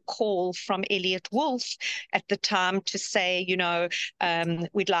I got a call from Elliot Wolf at the time to say, you know,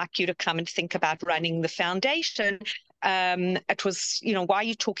 we'd like you to come and think about running the foundation. It was, you know, why are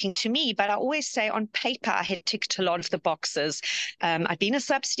you talking to me? But I always say on paper, I had ticked a lot of the boxes. I'd been a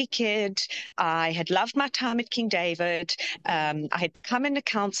subsidy kid. I had loved my time at King David. I had become an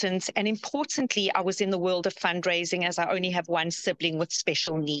accountant. And importantly, I was in the world of fundraising as I only have one sibling with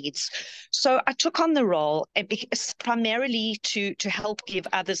special needs. So I took on the role primarily to help give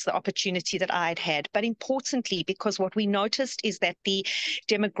others the opportunity that I had had. But importantly, because what we noticed is that the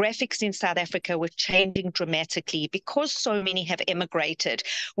demographics in South Africa were changing dramatically. Because so many have emigrated,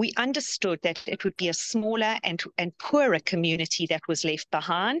 we understood that it would be a smaller and poorer community that was left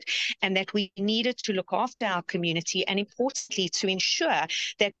behind, and that we needed to look after our community, and importantly, to ensure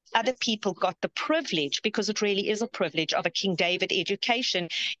that other people got the privilege, because it really is a privilege, of a King David education,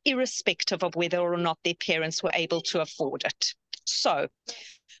 irrespective of whether or not their parents were able to afford it. So,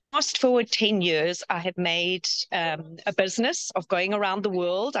 fast forward 10 years, I have made a business of going around the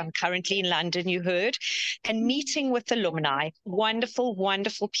world. I'm currently in London, you heard, and meeting with alumni, wonderful,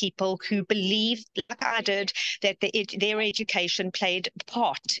 wonderful people who believe, like I did, that their education played a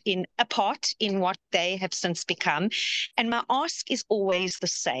part in what they have since become. And my ask is always the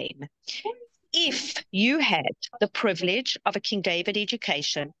same. If you had the privilege of a King David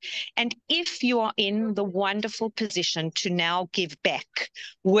education, and if you are in the wonderful position to now give back,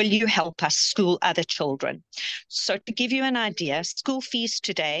 will you help us school other children? So to give you an idea, school fees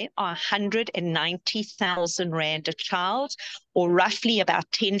today are 190,000 Rand a child, or roughly about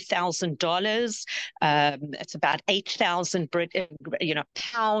 $10,000. It's about 8,000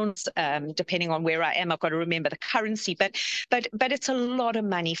 pounds, depending on where I am. I've got to remember the currency, but it's a lot of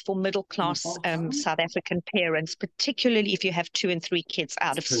money for middle class South African parents, particularly if you have 2 and 3 kids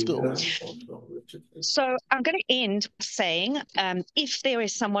out of school. So I'm going to end saying, if there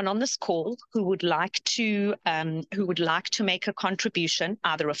is someone on this call who would like to make a contribution,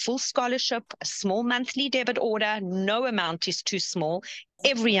 either a full scholarship, a small monthly debit order, no amount is too small.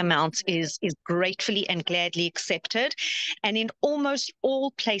 Every amount is gratefully and gladly accepted. And in almost all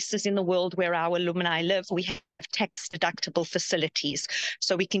places in the world where our alumni live, we have tax-deductible facilities.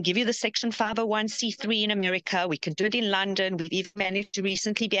 So we can give you the Section 501c3 in America. We can do it in London. We've even managed to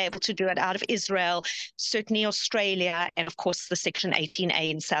recently be able to do it out of Israel, certainly Australia, and of course the Section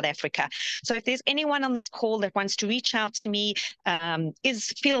 18A in South Africa. So if there's anyone on the call that wants to reach out to me,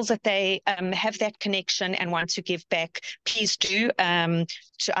 feels that they have that connection and want to give back, please do,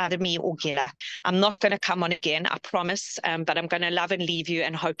 to either me or Gila. I'm not going to come on again, I promise, but I'm going to love and leave you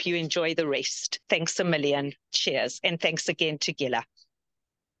and hope you enjoy the rest. Thanks a million. Cheers. And thanks again to Gila.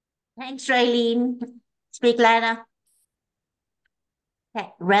 Thanks, Raylene. Speak later. Okay.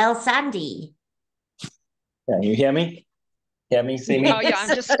 Rael Sandy. Can you hear me? Hear me? See me? Oh yeah,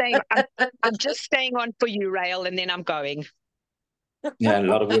 I'm just staying on for you, Rael, and then I'm going. Yeah, a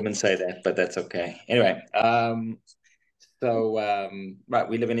lot of women say that, but that's okay. Anyway, right,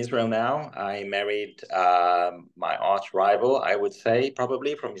 we live in Israel now. I married my arch rival, I would say,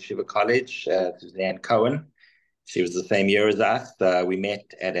 probably from Yeshiva College, Suzanne Cohen. She was the same year as us. We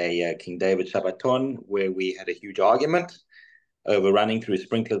met at a King David Shabbaton where we had a huge argument over running through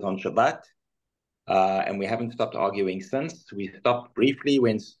sprinklers on Shabbat. And we haven't stopped arguing since. We stopped briefly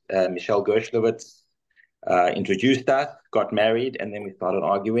when Michelle Gershlovitz introduced us, got married, and then we started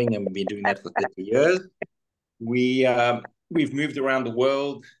arguing, and we've been doing that for 30 years. We've moved around the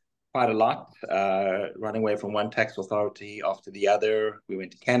world quite a lot, running away from one tax authority after the other. We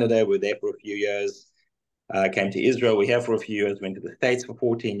went to Canada, we were there for a few years, came to Israel, we were here for a few years, went to the States for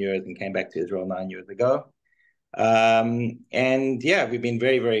 14 years and came back to Israel 9 years ago. And yeah, we've been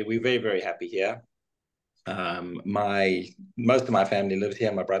we're very happy here. Most of my family lives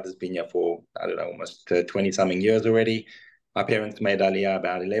here. My brother's been here for, I don't know, almost 20-something years already. My parents made Aliyah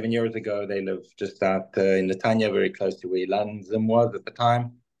about 11 years ago. They live just out in Netanya, very close to where Lanzim was at the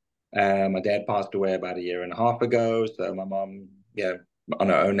time. My dad passed away about 1.5 years ago. So my mom, yeah, on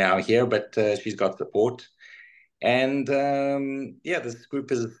her own now here, but she's got support. And yeah, this group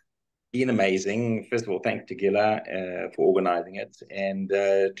has been amazing. First of all, thanks to Gila for organizing it, and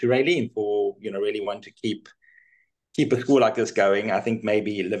to Raylene for, you know, really wanting to keep a school like this going. I think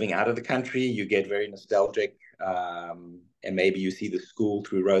maybe living out of the country, you get very nostalgic, and maybe you see the school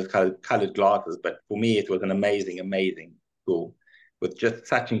through rose-colored glasses. But for me, it was an amazing school with just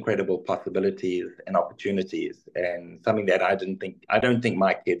such incredible possibilities and opportunities, and something that I don't think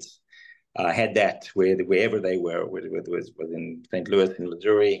my kids had that wherever they were, whether it was in St. Louis, in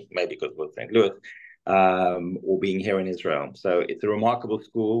Missouri, maybe because it was St. Louis, or being here in Israel. So it's a remarkable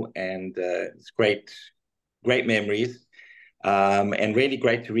school, and it's great memories, and really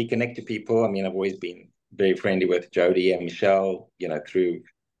great to reconnect to people. I mean, I've always been very friendly with Jody and Michelle, you know, through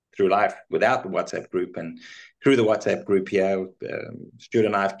life without the WhatsApp group, and through the WhatsApp group here. Stuart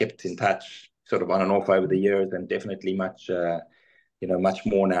and I have kept in touch sort of on and off over the years, and definitely much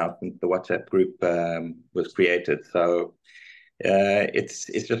more now since the WhatsApp group was created. So it's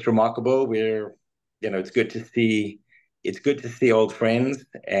just remarkable. It's good to see old friends,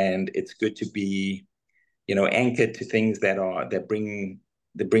 and it's good to be, you know, anchored to things that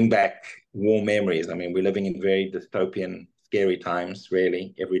bring back warm memories. I mean, we're living in very dystopian, scary times,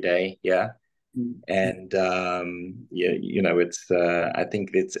 really, every day. Yeah. And it's I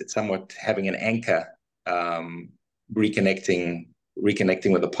think it's somewhat having an anchor, reconnecting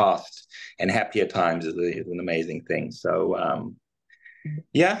with the past and happier times is an amazing thing. So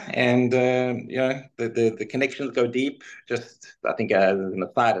yeah, and the connections go deep. Just, I think, as an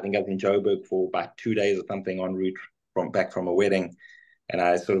aside, I think I was in Joburg for about 2 days or something en route back from a wedding, and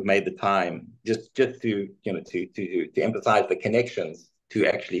I sort of made the time just to emphasize the connections, to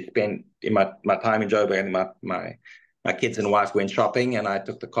actually spend in my time in Joburg. And my kids and wife went shopping, and I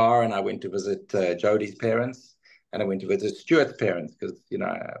took the car and I went to visit Jody's parents, and I went to visit Stuart's parents, because, you know,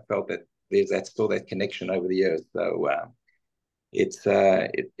 I felt that there's still that connection over the years. So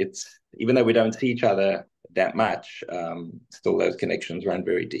it's even though we don't see each other that much, still those connections run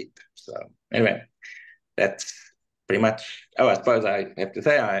very deep. So anyway, that's pretty much. Oh, I suppose I have to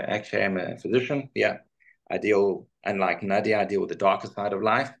say I actually am a physician. Yeah, unlike Nadia, I deal with the darker side of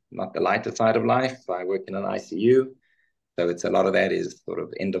life, not the lighter side of life. I work in an ICU, so it's a lot of that is sort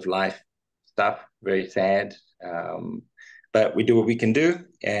of end of life stuff, very sad. But we do what we can do,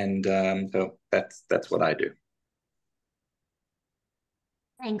 and so that's what I do.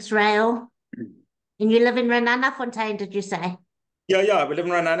 Thanks, Rael. And you live in Renanafontaine, did you say? Yeah, we live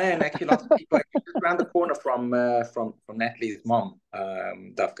in Renana, and actually lots of people just around the corner from Natalie's mom,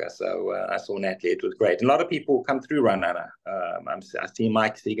 Dafka. So I saw Natalie; it was great. And a lot of people come through Renana. I see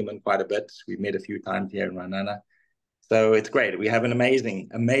Mike Siegerman quite a bit. We've met a few times here in Renana. So it's great. We have an amazing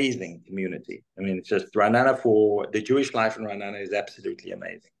community. I mean, it's just Renana, for the Jewish life in Renana is absolutely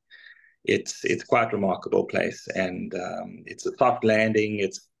amazing. It's quite a remarkable place, and it's a soft landing.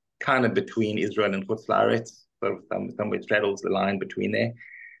 It's kind of between Israel and Chutz La'aretz, sort of somewhere straddles the line between there.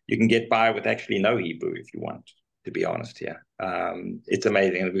 You can get by with actually no Hebrew if you want, to be honest here. It's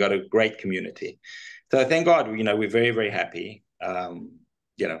amazing, and we've got a great community. So thank God, you know, we're very happy.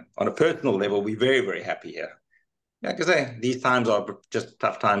 You know, on a personal level, we're very happy here. Yeah, because these times are just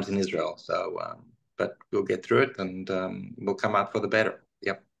tough times in Israel. So, but we'll get through it, and we'll come out for the better.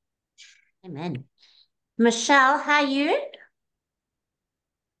 Yep. Amen. Michelle, how are you?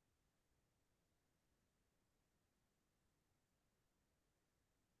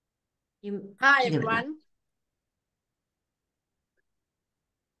 Hi, everyone.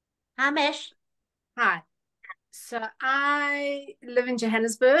 Hi, Mish. Hi. So I live in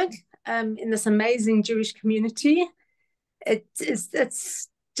Johannesburg, in this amazing Jewish community. It's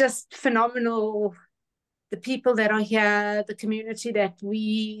just phenomenal, the people that are here, the community that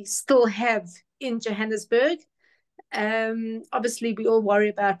we still have in Johannesburg. Obviously, we all worry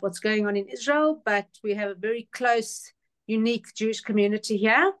about what's going on in Israel, but we have a very close, unique Jewish community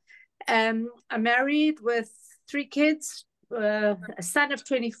here. I'm married with 3 kids, a son of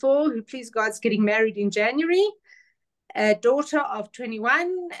 24 who, please God, is getting married in January, a daughter of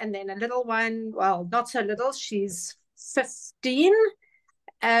 21, and then a little one, well, not so little, she's 15,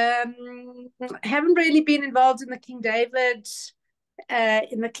 Haven't really been involved in the King David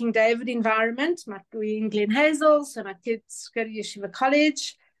environment. We're in Glen Hazel, so my kids go to Yeshiva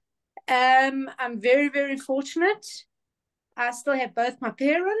College. I'm very, very fortunate. I still have both my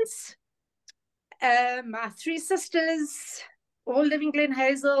parents, my 3 sisters, all live in Glen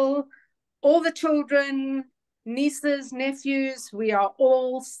Hazel, all the children, nieces, nephews. We are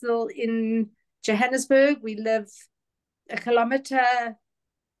all still in Johannesburg. We live a kilometer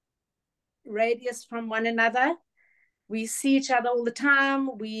radius from one another. We see each other all the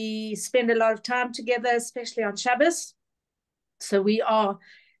time. We spend a lot of time together, especially on Shabbos. So we are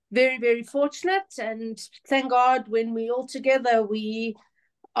very, very fortunate. And thank God when we all together, we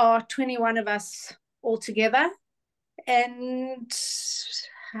are 21 of us all together. And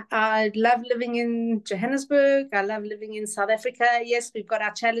I love living in Johannesburg. I love living in South Africa. Yes, we've got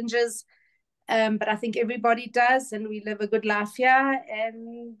our challenges, but I think everybody does, and we live a good life here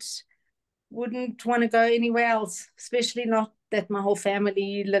and wouldn't want to go anywhere else, especially not that my whole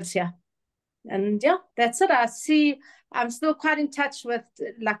family lives here. And yeah, that's it. I'm still quite in touch with,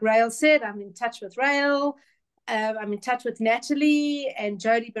 like Rael said, I'm in touch with Rael. I'm in touch with Natalie and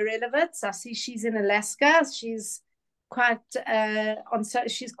Jody Berelowitz. I see she's in Alaska. She's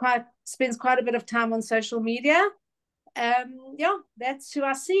spends quite a bit of time on social media. Yeah, that's who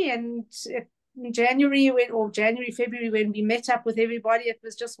I see. And in January, February, when we met up with everybody, it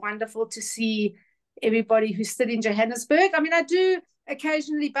was just wonderful to see everybody who's still in Johannesburg. I mean, I do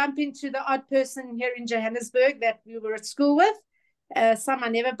occasionally bump into the odd person here in Johannesburg that we were at school with. Some I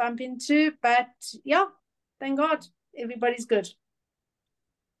never bump into, but yeah, thank God, everybody's good.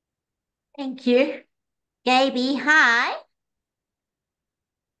 Thank you. Gaby, hi.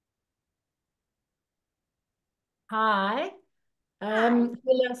 Hi.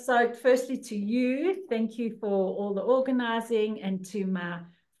 Hilla, so firstly to you, thank you for all the organizing, and to my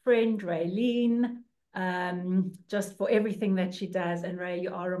friend Raylene, just for everything that she does. And Ray,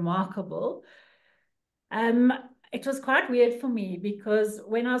 you are remarkable. It was quite weird for me because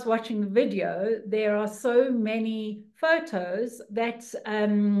when I was watching the video, there are so many photos that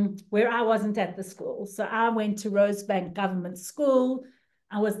where I wasn't at the school. So I went to Rosebank Government School.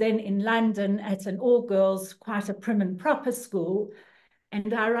 I was then in London at an all-girls, quite a prim and proper school.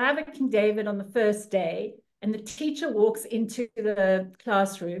 And I arrive at King David on the first day, and the teacher walks into the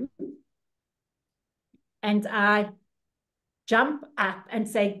classroom, and I jump up and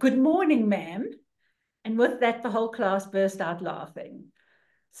say, "Good morning, ma'am." And with that, the whole class burst out laughing.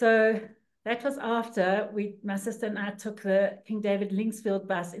 So that was after my sister and I took the King David Linksfield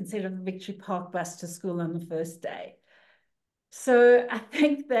bus instead of the Victory Park bus to school on the first day. So I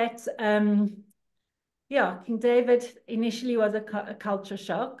think that, yeah, King David initially was a culture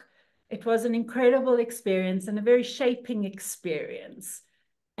shock. It was an incredible experience and a very shaping experience.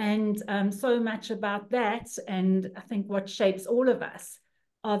 And so much about that, and I think what shapes all of us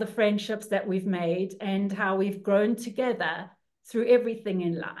are the friendships that we've made and how we've grown together through everything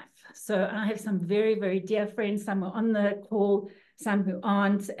in life. So I have some very, very dear friends, some are on the call, some who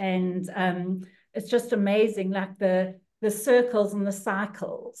aren't, and it's just amazing, like the circles and the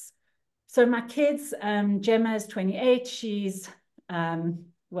cycles. So my kids, Gemma is 28, she's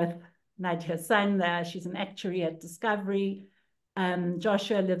with Nadia's son there, she's an actuary at Discovery.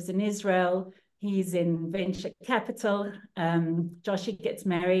 Joshua lives in Israel. He's in venture capital. Joshua gets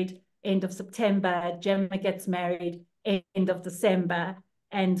married end of September. Gemma gets married end of December.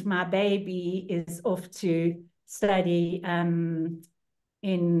 And my baby is off to study in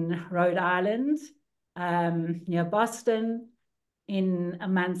Rhode Island, near Boston, in a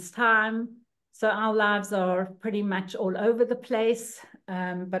month's time. So our lives are pretty much all over the place,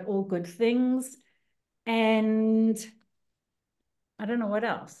 but all good things. And I don't know what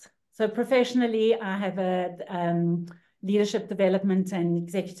else. So professionally, I have a leadership development and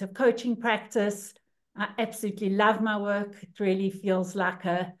executive coaching practice. I absolutely love my work. It really feels like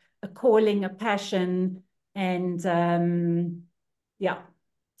a calling, a passion, and yeah,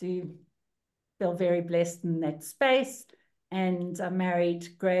 do feel very blessed in that space. And I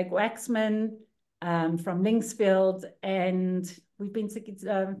married Greg Waxman from Linksfield, and we've been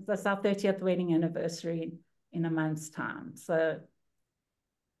together. That's our 30th wedding anniversary in a month's time. So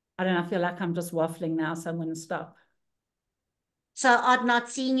I don't know, I feel like I'm just waffling now, so I'm going to stop. So I'd not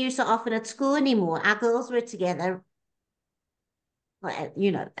seen you so often at school anymore. Our girls were together. Well,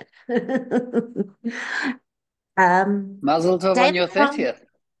 you know that. Mazel tov on your 30th.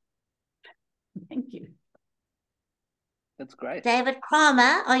 Thank you. That's great. David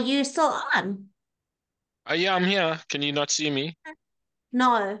Kramer, are you still on? Yeah, I'm here. Can you not see me?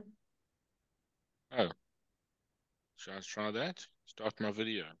 No. Oh. Should I try that? start my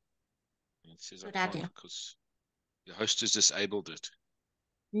video. And it says Good I can't idea. because the host has disabled it.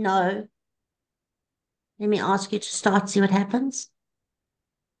 No. Let me ask you to start, see what happens.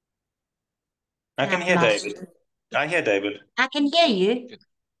 I can I've hear lost. David. I hear David. I can hear you. You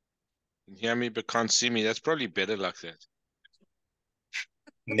can hear me but can't see me. That's probably better like that.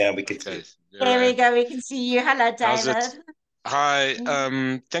 Yeah, we can see. Okay. There we Right. go. We can see you. Hello, How's it? David. Hi.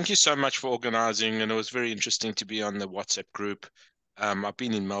 Mm. Thank you so much for organizing, and it was very interesting to be on the WhatsApp group. I've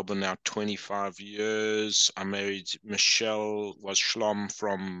been in Melbourne now 25 years. I married Michelle was Shlom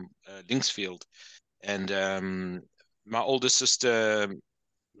from Linksfield, and my older sister,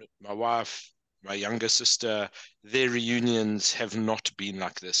 my wife, my younger sister, their reunions have not been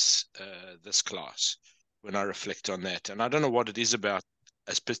like this, this class, when I reflect on that. And I don't know what it is about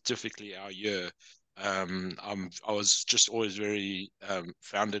specifically our year. I was just always very,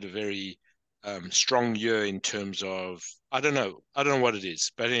 found it a very strong year in terms of, I don't know what it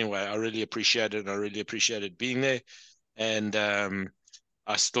is. But anyway, I really appreciate it. I really appreciated being there. And I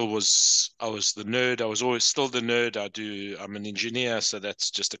was the nerd. I was always still the nerd. I'm an engineer, so that's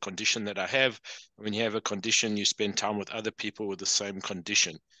just a condition that I have. When you have a condition, you spend time with other people with the same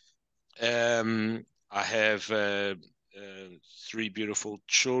condition. I have 3 beautiful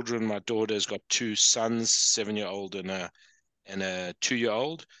children. My daughter's got 2 sons, 7-year-old and a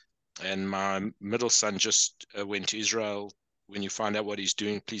 2-year-old. And my middle son just went to Israel. When you find out what he's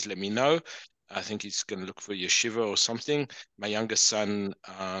doing, please let me know. I think he's going to look for yeshiva or something. My youngest son,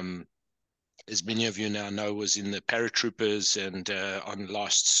 as many of you now know, was in the paratroopers, and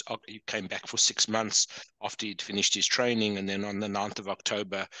he came back for 6 months after he'd finished his training. And then on the 9th of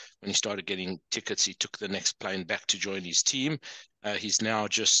October, when he started getting tickets, he took the next plane back to join his team. He's now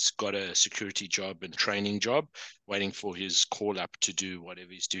just got a security job and training job, waiting for his call up to do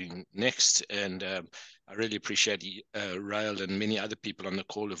whatever he's doing next. And I really appreciate Rael and many other people on the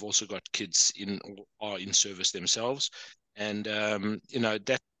call who've also got kids are in service themselves. And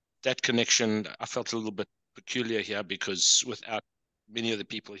that connection, I felt a little bit peculiar here, because without many of the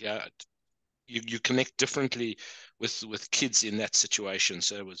people here, you connect differently with kids in that situation.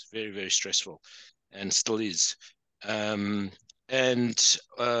 So it was very, very stressful, and still is.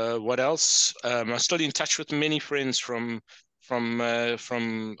 What else? I'm still in touch with many friends from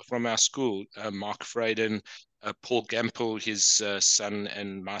our school. Mark Freyden, Paul Gampel, his son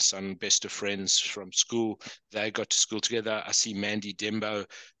and my son, best of friends from school. They got to school together. I see Mandy Dembo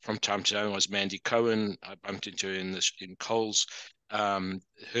from time to time. It was Mandy Cohen. I bumped into her in Coles.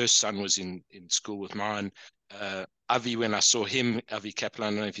 Her son was in school with mine. Avi, when I saw him, Avi Kaplan,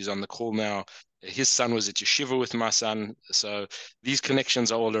 I don't know if he's on the call now, his son was at yeshiva with my son. So these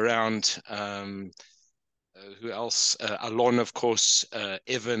connections are all around. Who else? Alon, of course,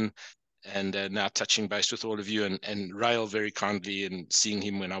 Evan, and now touching base with all of you, and Rael very kindly, and seeing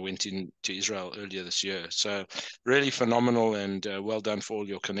him when I went in to Israel earlier this year. So really phenomenal, and well done for all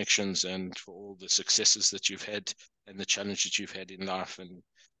your connections and for all the successes that you've had and the challenges you've had in life. And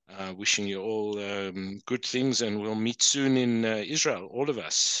wishing you all good things, and we'll meet soon in Israel, all of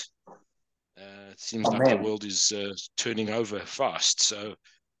us. It seems like the Amen. world is turning over fast, so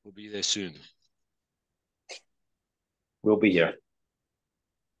we'll be there soon. We'll be here.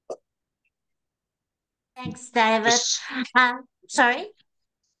 Thanks, David. Sorry?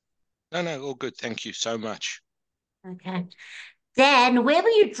 No, all good. Thank you so much. Okay. Dan, where were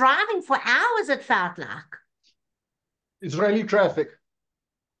you driving for hours, it felt like? Israeli traffic.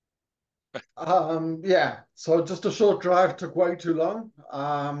 Yeah, so just a short drive, took way too long.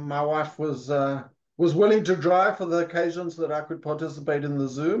 My wife was willing to drive for the occasions that I could participate in the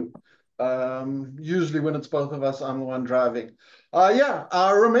Zoom. Usually when it's both of us, I'm the one driving. Yeah,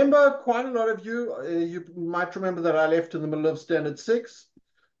 I remember quite a lot of you. You might remember that I left in the middle of Standard 6.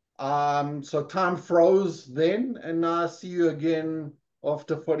 So time froze then, and now I see you again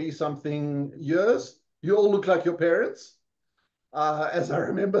after 40-something years. You all look like your parents, as I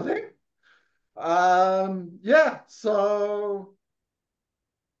remember them. Yeah, so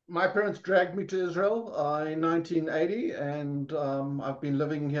my parents dragged me to Israel in 1980, and I've been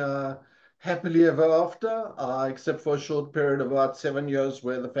living here happily ever after, except for a short period of about 7 years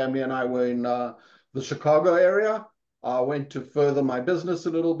where the family and I were in the Chicago area. I went to further my business a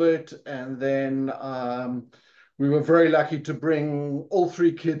little bit, and then we were very lucky to bring all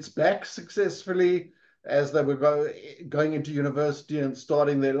 3 kids back successfully as they were going into university and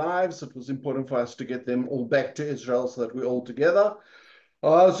starting their lives. It was important for us to get them all back to Israel so that we're all together.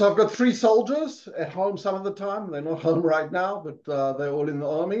 So I've got 3 soldiers at home some of the time. They're not home right now, but they're all in the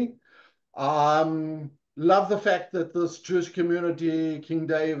army. Love the fact that this Jewish community, King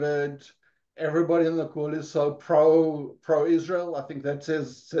David everybody in the call is so pro Israel. I think that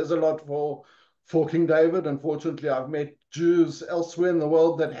says a lot for King David. Unfortunately, I've met Jews elsewhere in the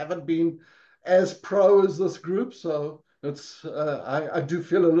world that haven't been as pro as this group, so it's I do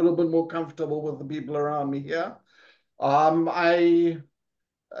feel a little bit more comfortable with the people around me here.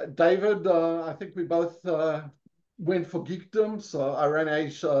 David, I think we both went for geekdom. So I ran a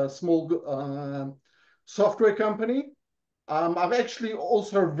small software company. I've actually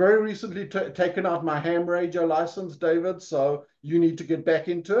also very recently taken out my ham radio license, David. So you need to get back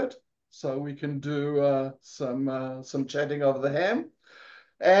into it so we can do some chatting over the ham.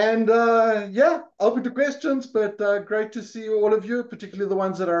 And yeah, open to questions, but great to see all of you, particularly the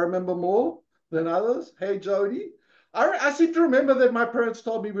ones that I remember more than others. Hey, Jody. I seem to remember that my parents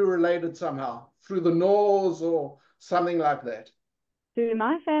told me we were related somehow through the Norse or something like that. To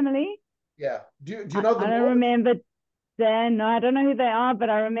my family? Yeah. Do you know the I don't Norse? remember, Dan. No, I don't know who they are, but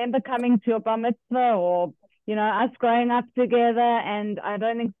I remember coming to a bar mitzvah or, you know, us growing up together. And I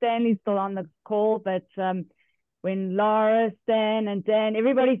don't think Stanley's still on the call, but when Laura, Stan, and Dan,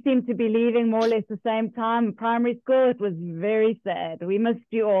 everybody seemed to be leaving more or less the same time. Primary school, it was very sad. We missed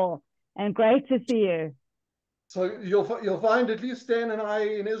you all, and great to see you. So you'll find at least Stan and I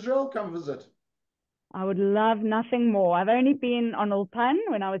in Israel. Come visit. I would love nothing more. I've only been on Ulpan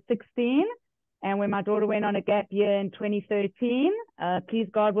when I was 16, and when my daughter went on a gap year in 2013. Please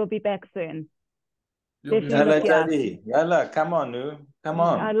God, we'll be back soon. Yalla, Jody. Yalla, come on, Nu. Come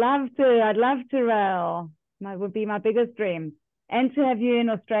on. I'd love to, Rael. That would be my biggest dream. And to have you in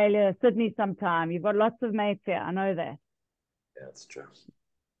Australia, Sydney sometime. You've got lots of mates here. I know that. Yeah, that's true.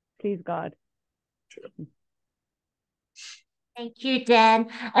 Please God. True. Thank you, Dan.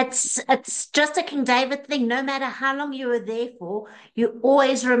 It's just a King David thing. No matter how long you were there for, you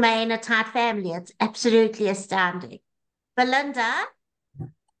always remain a tight family. It's absolutely astounding. Belinda?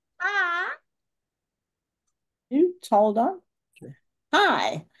 Hi. You hold on.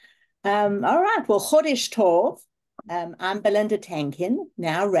 Hi. All right. Well, Chodesh Tov. I'm Belinda Tankin,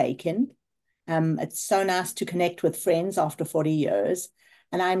 now Rakin. It's so nice to connect with friends after 40 years.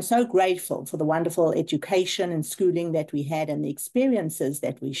 And I'm so grateful for the wonderful education and schooling that we had and the experiences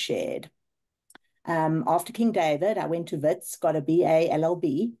that we shared. After King David, I went to Wits, got a BA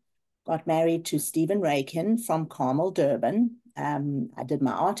LLB, got married to Stephen Rakin from Carmel, Durban. I did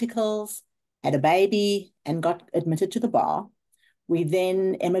my articles, had a baby, and got admitted to the bar. We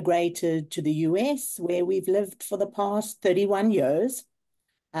then emigrated to the US, where we've lived for the past 31 years.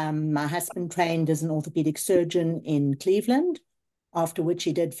 My husband trained as an orthopedic surgeon in Cleveland, after which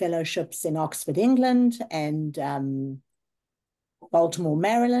he did fellowships in Oxford, England, and Baltimore,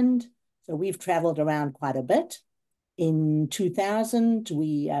 Maryland. So we've traveled around quite a bit. In 2000,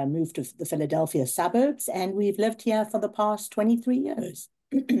 we moved to the Philadelphia suburbs, and we've lived here for the past 23 years.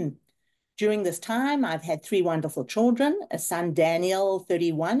 During this time, I've had 3 wonderful children, a son, Daniel,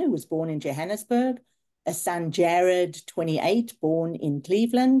 31, who was born in Johannesburg, a son, Jared, 28, born in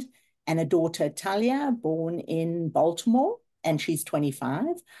Cleveland, and a daughter, Talia, born in Baltimore, and she's 25.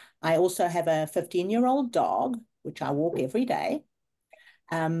 I also have a 15-year-old dog, which I walk every day.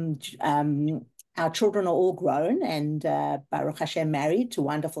 Our children are all grown and Baruch Hashem married to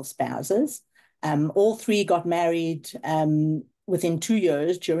wonderful spouses. All 3 got married within 2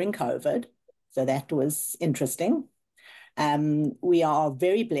 years during COVID. So that was interesting. We are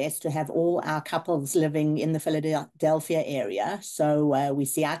very blessed to have all our couples living in the Philadelphia area. So we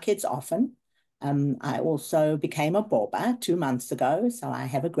see our kids often. I also became a Boba 2 months ago. So I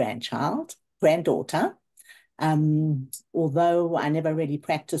have a granddaughter. Although I never really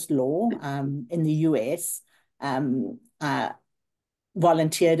practiced law in the US, I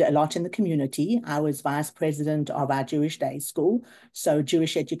volunteered a lot in the community. I was vice president of our Jewish day school, so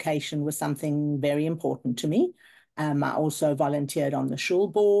Jewish education was something very important to me. I also volunteered on the shul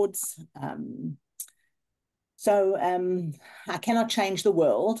boards. So I cannot change the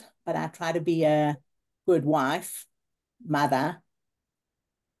world, but I try to be a good wife,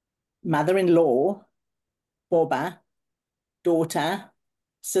 mother-in-law, Boba, daughter,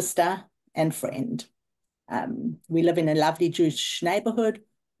 sister, and friend. We live in a lovely Jewish neighborhood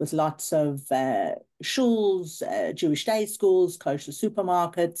with lots of shuls, Jewish day schools, kosher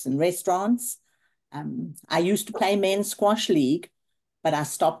supermarkets, and restaurants. I used to play men's squash league, but I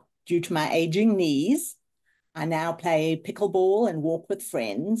stopped due to my aging knees. I now play pickleball and walk with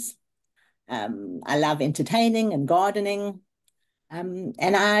friends. I love entertaining and gardening.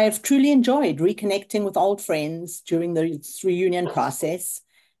 And I've truly enjoyed reconnecting with old friends during the reunion process.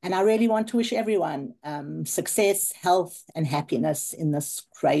 And I really want to wish everyone success, health, and happiness in this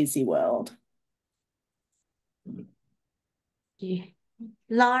crazy world.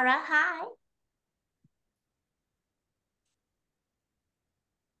 Laura, hi.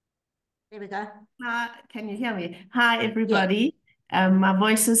 There we go. Hi, can you hear me? Hi, everybody. My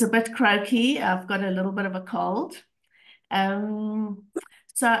voice is a bit croaky. I've got a little bit of a cold.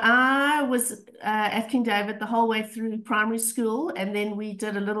 So I was at King David the whole way through primary school, and then we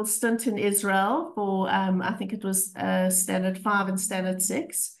did a little stint in Israel for, I think it was Standard 5 and Standard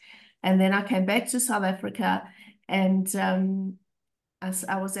 6. And then I came back to South Africa, and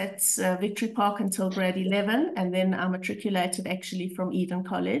I was at Victory Park until grade 11, and then I matriculated actually from Eden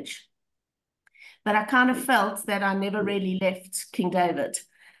College. But I kind of felt that I never really left King David.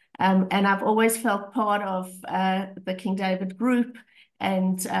 And I've always felt part of the King David group,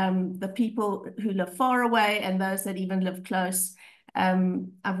 and the people who live far away and those that even live close.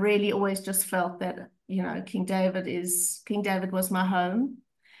 I've really always just felt that, you know, King David was my home.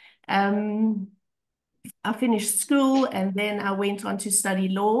 I finished school, and then I went on to study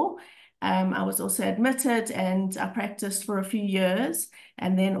law. I was also admitted, and I practiced for a few years,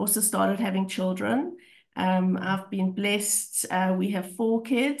 and then also started having children. I've been blessed. We have 4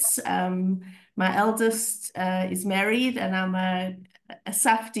 kids. My eldest is married, and I'm a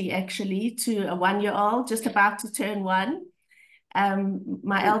safety actually to a 1-year-old, just about to turn 1.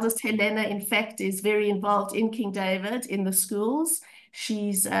 My eldest, Helena, in fact, is very involved in King David in the schools.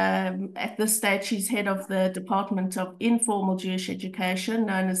 She's at this stage, she's head of the Department of Informal Jewish Education,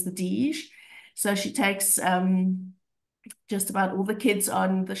 known as the DEJ. So she takes just about all the kids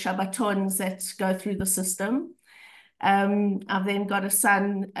on the Shabbatons that go through the system. I've then got a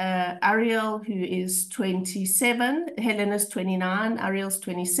son, Ariel, who is 27. Helena's 29. Ariel's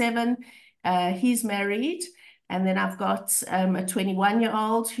 27. He's married. And then I've got a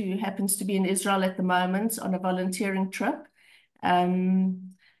 21-year-old who happens to be in Israel at the moment on a volunteering trip,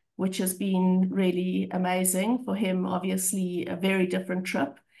 which has been really amazing for him, obviously a very different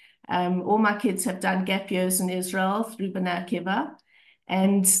trip. All my kids have done gap years in Israel through B'nai Akiva.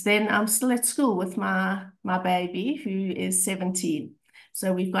 And then I'm still at school with my baby, who is 17.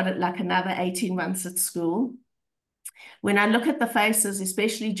 So we've got like another 18 months at school. When I look at the faces,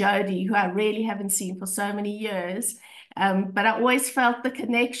 especially Jody, who I really haven't seen for so many years, but I always felt the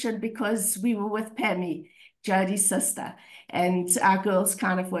connection because we were with Pammy, Jody's sister, and our girls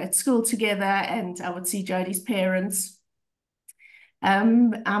kind of were at school together, and I would see Jody's parents.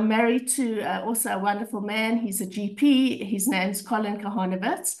 I'm married to also a wonderful man. He's a GP. His name's Colin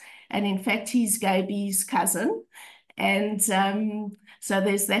Kahanovitz, and in fact, he's Gaby's cousin. And so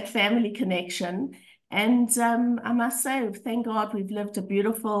there's that family connection. And I must say, thank God we've lived a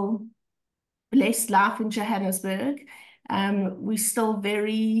beautiful, blessed life in Johannesburg. We still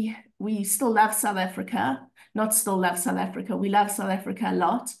love South Africa. Not still love South Africa. We love South Africa a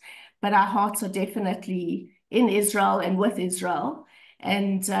lot, but our hearts are definitely in Israel and with Israel.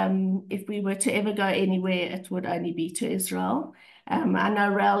 And if we were to ever go anywhere, it would only be to Israel. I know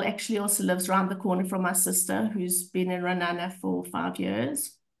Rael actually also lives around the corner from my sister, who's been in Ranana for 5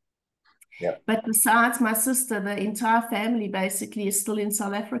 years. Yep. But besides my sister, the entire family basically is still in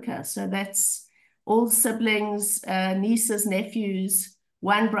South Africa. So that's all siblings, nieces, nephews.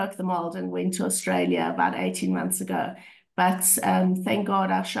 One broke the mold and went to Australia about 18 months ago. But thank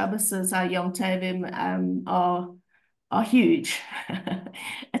God our Shabbases, our Yom Tovim are huge.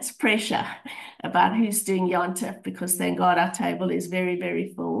 It's pressure about who's doing Yom Tov, because thank God our table is very,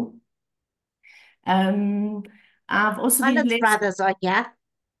 very full. I've also been Colin's blessed. brothers are here.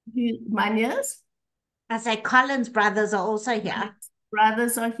 Mine is? I say Colin's brothers are also here.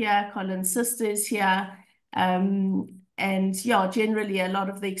 Brothers are here, Colin's sister is here. And yeah, generally a lot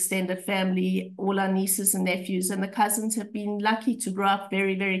of the extended family, all our nieces and nephews and the cousins have been lucky to grow up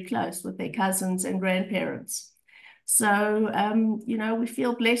very, very close with their cousins and grandparents. So, you know, we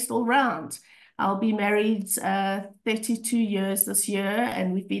feel blessed all round. I'll be married 32 years this year,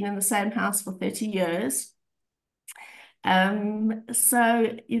 and we've been in the same house for 30 years.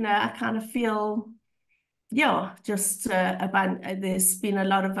 So, you know, I kind of feel, yeah, just there's been a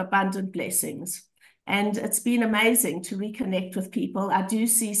lot of abundant blessings. And it's been amazing to reconnect with people. I do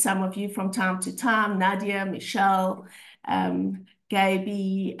see some of you from time to time, Nadia, Michelle,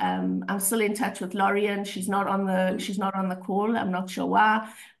 Gaby. I'm still in touch with Lorian. She's not on the call. I'm not sure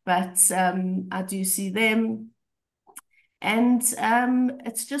why, but I do see them. And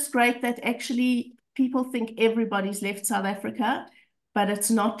it's just great that actually people think everybody's left South Africa, but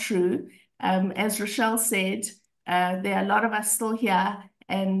it's not true. As Rochelle said, there are a lot of us still here.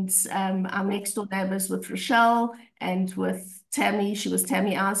 And our next door neighbors with Rochelle and with Tammy. She was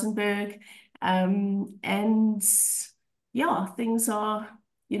Tammy Eisenberg. And yeah, things are,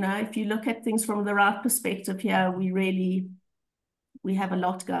 you know, if you look at things from the right perspective here, we have a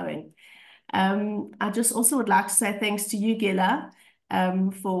lot going. I just also would like to say thanks to you, Gila.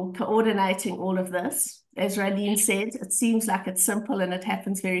 for coordinating all of this. As Raylene said, it seems like it's simple and it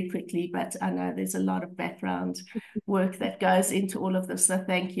happens very quickly, but I know there's a lot of background work that goes into all of this, so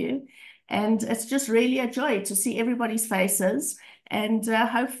thank you. And it's just really a joy to see everybody's faces, and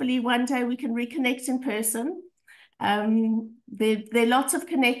hopefully one day we can reconnect in person. There are lots of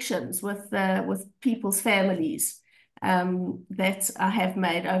connections with people's families that I have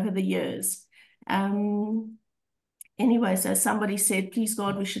made over the years. Anyway, so somebody said, please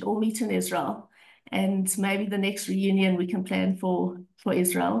God, we should all meet in Israel. And maybe the next reunion we can plan for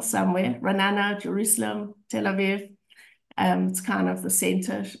Israel somewhere. Ra'anana, Jerusalem, Tel Aviv. It's kind of the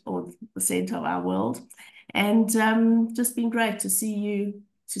center of our world. And just been great to see you,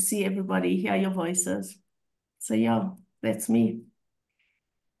 to see everybody, hear your voices. So yeah, that's me.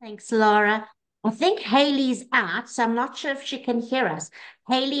 Thanks, Laura. I think Haley's out, so I'm not sure if she can hear us.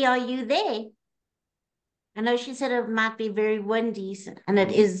 Haley, are you there? I know she said it might be very windy, and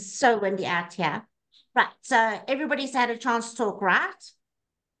it is so windy out here. Right, so everybody's had a chance to talk, right?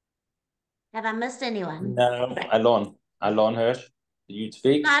 Have I missed anyone? No, Alon heard. Did you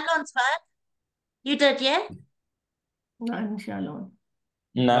speak? No, Alon's heard. You did, yeah? No, I'm sure Alon.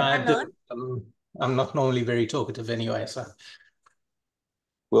 No. I Alon? didn't. I'm not normally very talkative anyway, so.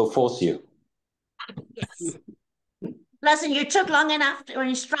 We'll force you. Yes. Listen, you took long enough, or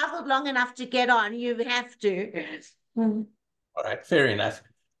you struggled long enough to get on. You have to. All right, fair enough.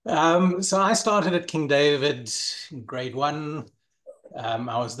 So I started at King David in grade 1.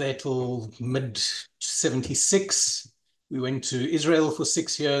 I was there till mid-76. We went to Israel for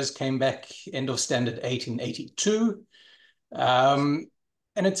 6 years, came back end of standard 8 in 82.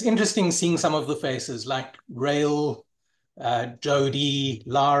 And it's interesting seeing some of the faces like Rael, Jody,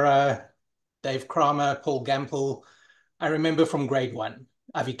 Lara, Dave Kramer, Paul Gampel. I remember from grade 1,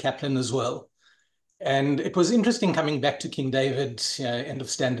 Avi Kaplan as well. And it was interesting coming back to King David, end of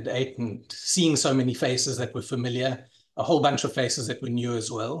standard 8, and seeing so many faces that were familiar, a whole bunch of faces that were new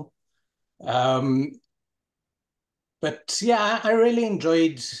as well. But yeah, I really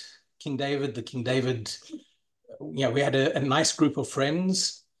enjoyed King David, the King David. We had a nice group of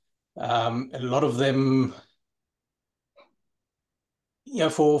friends. A lot of them,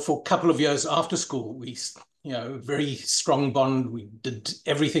 for a couple of years after school, we, very strong bond. We did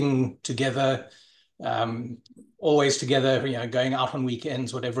everything together. Always together, going out on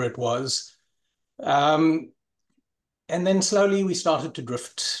weekends, whatever it was. And then slowly we started to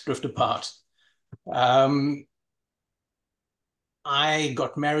drift apart. I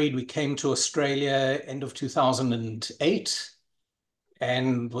got married. We came to Australia end of 2008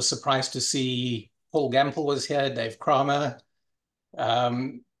 and was surprised to see Paul Gampel was here, Dave Kramer.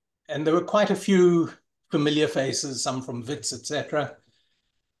 And there were quite a few familiar faces, some from Wits, etc.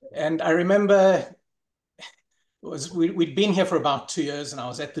 And I remember we'd been here for about 2 years, and I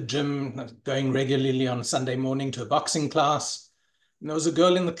was at the gym going regularly on Sunday morning to a boxing class. And there was a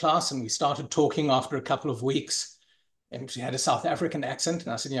girl in the class, and we started talking after a couple of weeks. And she had a South African accent.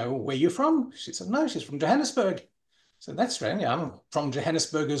 And I said, where are you from? She said, no, she's from Johannesburg. So that's strange. Yeah, I'm from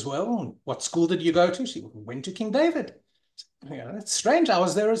Johannesburg as well. What school did you go to? She went to King David. That's strange. I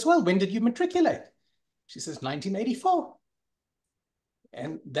was there as well. When did you matriculate? She says, 1984.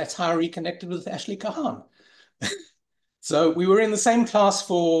 And that's how I reconnected with Ashley Kahan. So we were in the same class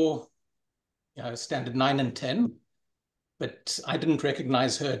for standard 9 and 10. But I didn't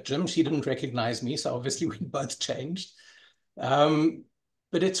recognize her at gym. She didn't recognize me. So obviously we both changed. But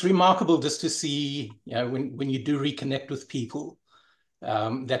it's remarkable just to see, when you do reconnect with people,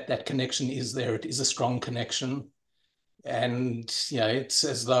 that connection is there. It is a strong connection. And, it's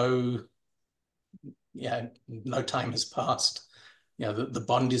as though, no time has passed. The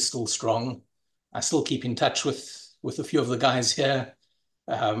bond is still strong. I still keep in touch with a few of the guys here.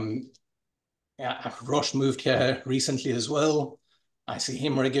 Rosh moved here recently as well. I see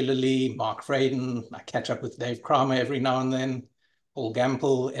him regularly, Mark Fraden. I catch up with Dave Kramer every now and then, Paul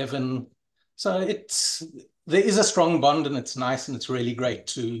Gampel, Evan. So there is a strong bond, and it's nice, and it's really great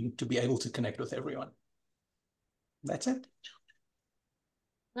to be able to connect with everyone. That's it.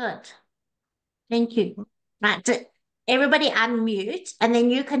 Good. Thank you. Right, everybody unmute, and then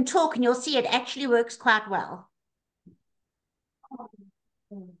you can talk, and you'll see it actually works quite well.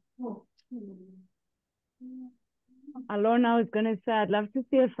 Alon, I was going to say, I'd love to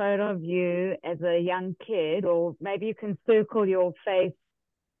see a photo of you as a young kid, or maybe you can circle your face,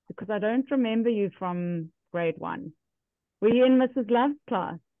 because I don't remember you from grade 1. Were you in Mrs. Love's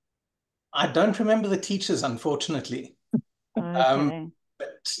class? I don't remember the teachers, unfortunately. Okay.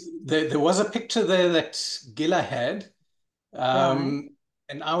 But there was a picture there that Gila had. Right.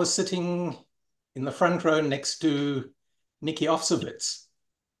 And I was sitting in the front row next to Nikki Ofsowitz.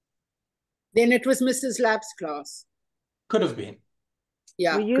 Then it was Mrs. Love's class. Could have been.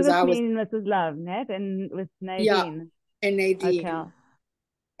 Yeah, Were you because with I me was, and Mrs. Love, Nat, and with yeah, Nadine? and Nadine. Okay,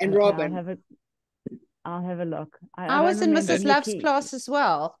 and okay, Robin. I'll have a look. I don't was in remember Mrs. Love's Nikki. class as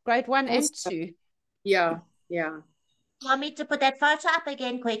well, grade 1 and Also, 2. yeah, yeah, Want me to put that photo up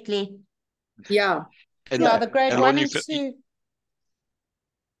again quickly? yeah. And Yeah, the grade and 1 Lonnie, and 2.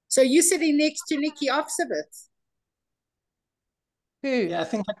 So you're sitting next to Nikki Ofsowitz. Who? Yeah, I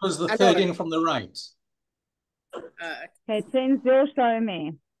think that was the I third know. in from the right. Okay, Tens, you'll show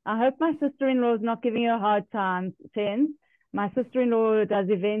me. I hope my sister-in-law is not giving you a hard time, Tens. My sister-in-law does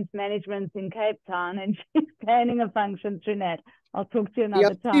events management in Cape Town, and she's planning a function through Nat. I'll talk to you Yeah,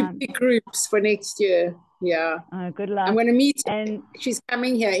 another 2 time. big groups for next year. Yeah. Good I'm luck. going to meet her. And She's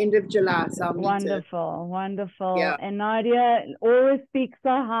coming here end of July, so I'll meet her. wonderful, wonderful. Yeah. And Nadia always speaks so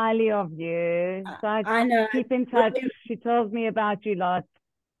highly of you. So I know. keep in touch. She tells me about you lots.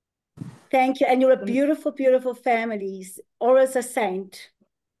 Thank you. And you're a beautiful, beautiful family. Aura's a saint.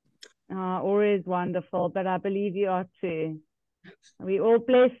 Aura is wonderful, but I believe you are too. We're all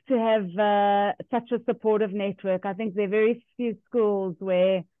blessed to have such a supportive network. I think there are very few schools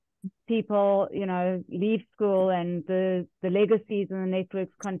where people, you know, leave school and the legacies and the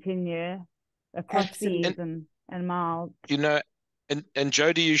networks continue across seas and miles. you know, and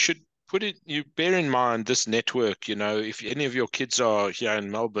Jody, you should you bear in mind this network, you know, if any of your kids are here in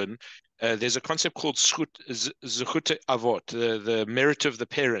Melbourne, there's a concept called Zechut Avot, the merit of the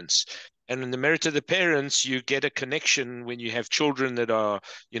parents. And in the merit of the parents, you get a connection when you have children that are,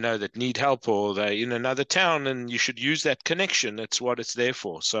 you know, that need help or they're in another town, and you should use that connection. That's what it's there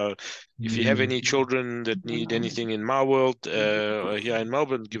for. So if you have any children that need anything in my world here in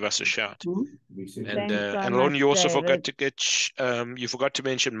Melbourne, give us a shout. And Lon, you also forgot to you forgot to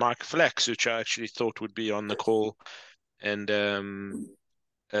mention Mike Flax, which I actually thought would be on the call. And I'm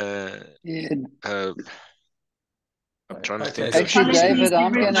trying to think. Actually, David,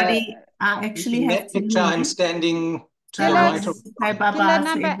 I'm gonna. I actually have to Picture, I'm leave. standing to the Gilla, right of. Say bye-bye Gilla to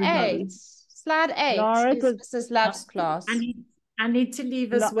number everybody. 8, slide 8 Laura, is Mrs. Love's class. I need to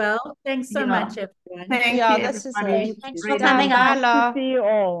leave as well. Thanks so much, everyone. Thank Yeah, you, this is everybody. it. Thanks for coming on. Nice to see you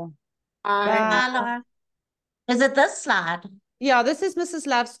all. Bye, Laura. Is it this slide? Yeah, this is Mrs.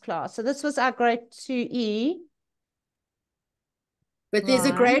 Love's class. So this was our grade 2E. But there's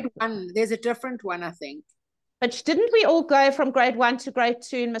a grade 1. There's a different one, I think. But didn't we all go from grade 1 to grade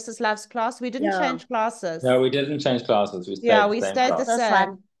 2 in Mrs. Love's class? We didn't change classes. No, we didn't change classes. We stayed we the same stayed the class.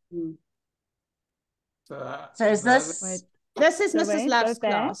 same. So is this? This is Mrs. Love's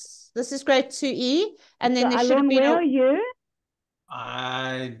class. This is grade 2E. And then So there should have Alon, been where are you?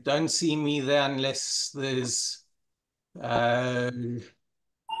 I don't see me there unless there's. Let's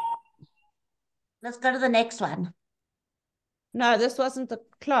go to the next one. No, this wasn't the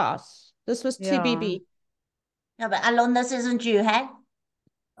class. This was 2BB. No, but Alon, this isn't you, hey?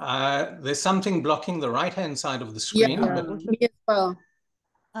 There's something blocking the right-hand side of the screen. Yeah, But me as well.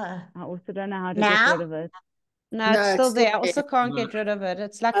 I also don't know how to Now? get rid of it. No, it's still there. I also can't get rid of it.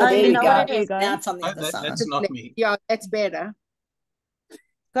 It's like there we know go. what it is. Now it's on the other side. that's not me. Yeah, that's better.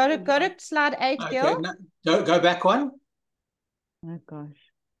 Go to slide 8, Okay, Gil. go back one. Oh gosh.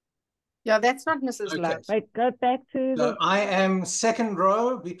 Yeah, that's not Mrs. Okay. Love. Wait, go back to So the. I am second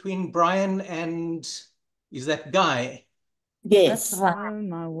row between Brian and is that Guy? Yes. Oh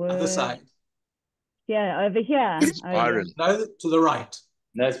my word. Other side. Yeah, over here. Byron. No, to the right.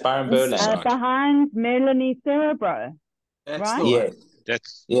 No, it's Byron Berland. Behind Melanie Cerebro. That's right? the one. Yes.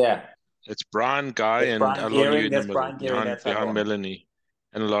 That's Yeah. It's Brian, Guy, That's and Brian Alon Gearing, you in the that's middle, Brian Gearing, that's behind Alon. Melanie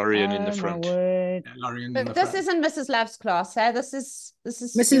and Lorian in the Oh my front. word. Yeah, Laurie in But the this front. isn't Mrs. Love's class, eh? This is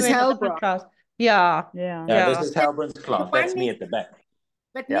Mrs. you in a different Helbrock. class. Yeah. Yeah. No, Yeah. this is Halburn's class. That's me at the back.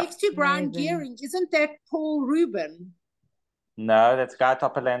 But Yeah. next to Brian Amazing. Gearing, isn't that Paul Rubin? No, that's Guy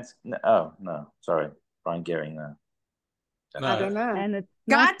Topperlands. No, oh, no. Sorry. Brian Gearing. No. I don't know. And it's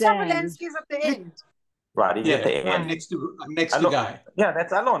Guy not Dan. Topolansky's at the end. Right, he's at the Yeah, I'm end. next to Alon. Guy. Yeah,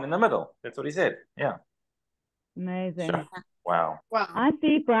 that's Alon in the middle. That's what he said. Yeah. Amazing. Sure. Wow. Wow. I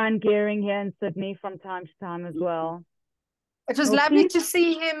see Brian Gearing here in Sydney from time to time as well. It was Well, lovely please- to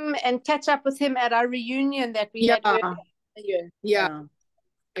see him and catch up with him at our reunion that we had earlier in the year. Yeah.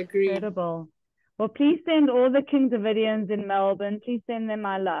 Agreed. Incredible. Well, please send all the King Davidians in Melbourne. Please send them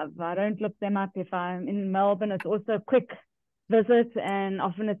my love. I don't look them up if I'm in Melbourne. It's also a quick visit, and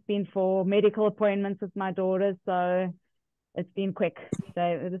often it's been for medical appointments with my daughters. So it's been quick.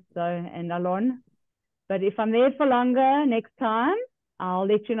 David, and Alon. But if I'm there for longer next time, I'll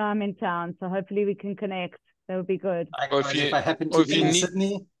let you know I'm in town. So hopefully we can connect. That would be good. Likewise, if I happen to be in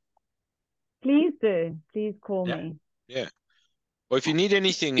Sydney. Please do. Please call me. Yeah. Or if you need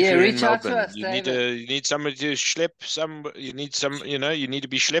anything, if Yeah, you're in reach out to Melbourne, us, you need David. you need somebody to schlep some. You need some. You know, you need to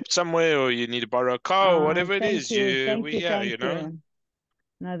be schlepped somewhere, or you need to borrow a car, or whatever it is. Thank you, thank We you, here. thank You know. you.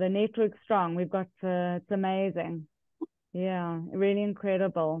 No, the network's strong. We've got, it's amazing. Yeah, really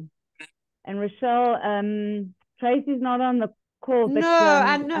incredible. And Rochelle, Tracy's not on the call, but No,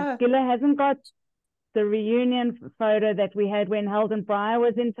 I know. Gilla hasn't got the reunion photo that we had when Holden Breyer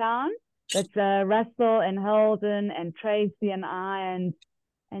was in town. That's Russell and Holden and Tracy and I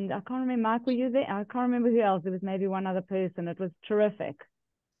and I can't remember, Mike, were you there? I can't remember who else. There was maybe one other person. It was terrific.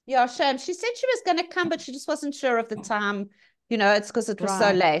 Yeah, shame. She said she was going to come, but she just wasn't sure of the time. You know, it's because it was so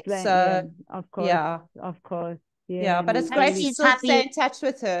Right, late. yeah, So, of course, yeah. of course. Yeah, Yeah, but no, it's great to Tracy's still stay happy. in touch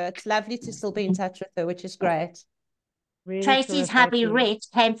with her. It's lovely to still be in touch with her, which is great. really Tracy's terrific. hubby, Rhett,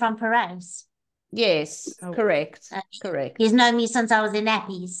 came from Paris. Yes, correct. Correct. He's known me since I was in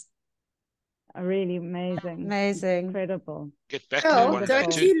nappies. Really amazing. Amazing. Incredible. Get back there Well, one day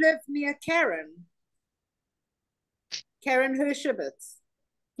don't too. you live near Karen? Karen Hershowitz.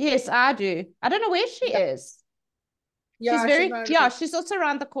 Yes, I do. I don't know where she is. Yeah, She's very, knows yeah, it. she's also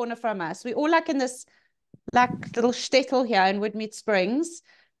around the corner from us. We're all like in this like little shtetl here in Woodmead Springs.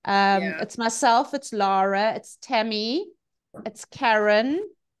 It's myself, it's Lara, it's Tammy, it's Karen.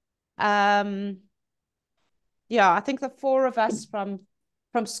 Yeah, I think the four of us from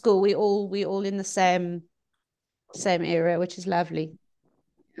school, we all in the same area, which is lovely.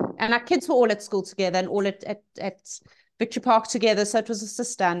 And our kids were all at school together and all at Victory Park together. So it was also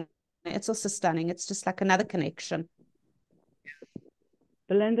stunning. It's also stunning. It's just like another connection.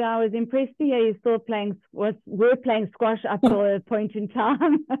 Belinda, I was impressed to hear you still were playing squash up to a point in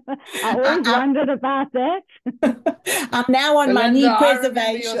time. I always wondered about that. I'm now on my knee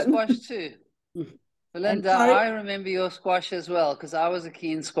preservation. I remember your squash too. Belinda, I remember your squash as well because I was a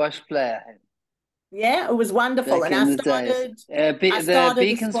keen squash player. Yeah, it was wonderful. Back And in the days. The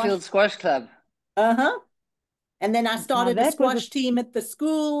Beaconsfield Squash Club. And then I started a squash team at the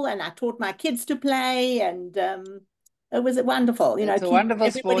school, and I taught my kids to play, and it was wonderful. You know, It's a keep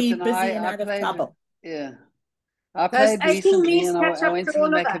wonderful sport, everybody and busy and I out of played. trouble. Yeah, I Those played 18 recently, leagues and catch I up went to to the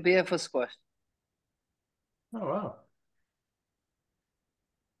all of us. Maccabea for squash. Oh, wow.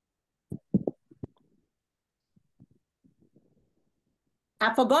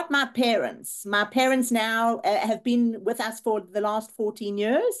 I forgot my parents. My parents now have been with us for the last 14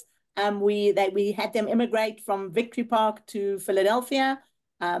 years. We had them immigrate from Victory Park to Philadelphia.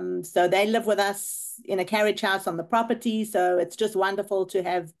 So they live with us in a carriage house on the property. So it's just wonderful to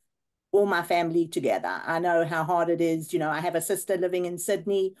have all my family together. I know how hard it is. You know, I have a sister living in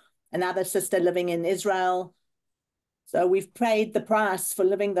Sydney, another sister living in Israel. So we've paid the price for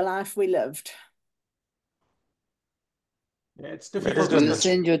living the life we lived. Yeah, it's difficult. Will you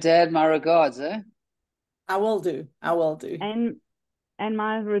send your dad my regards, eh? I will do. I will do. And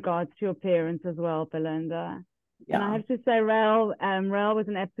my regards to your parents as well, Belinda. Yeah. And I have to say, Rael was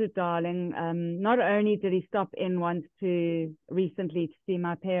an absolute darling. Not only did he stop in once recently to see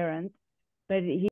my parents, but he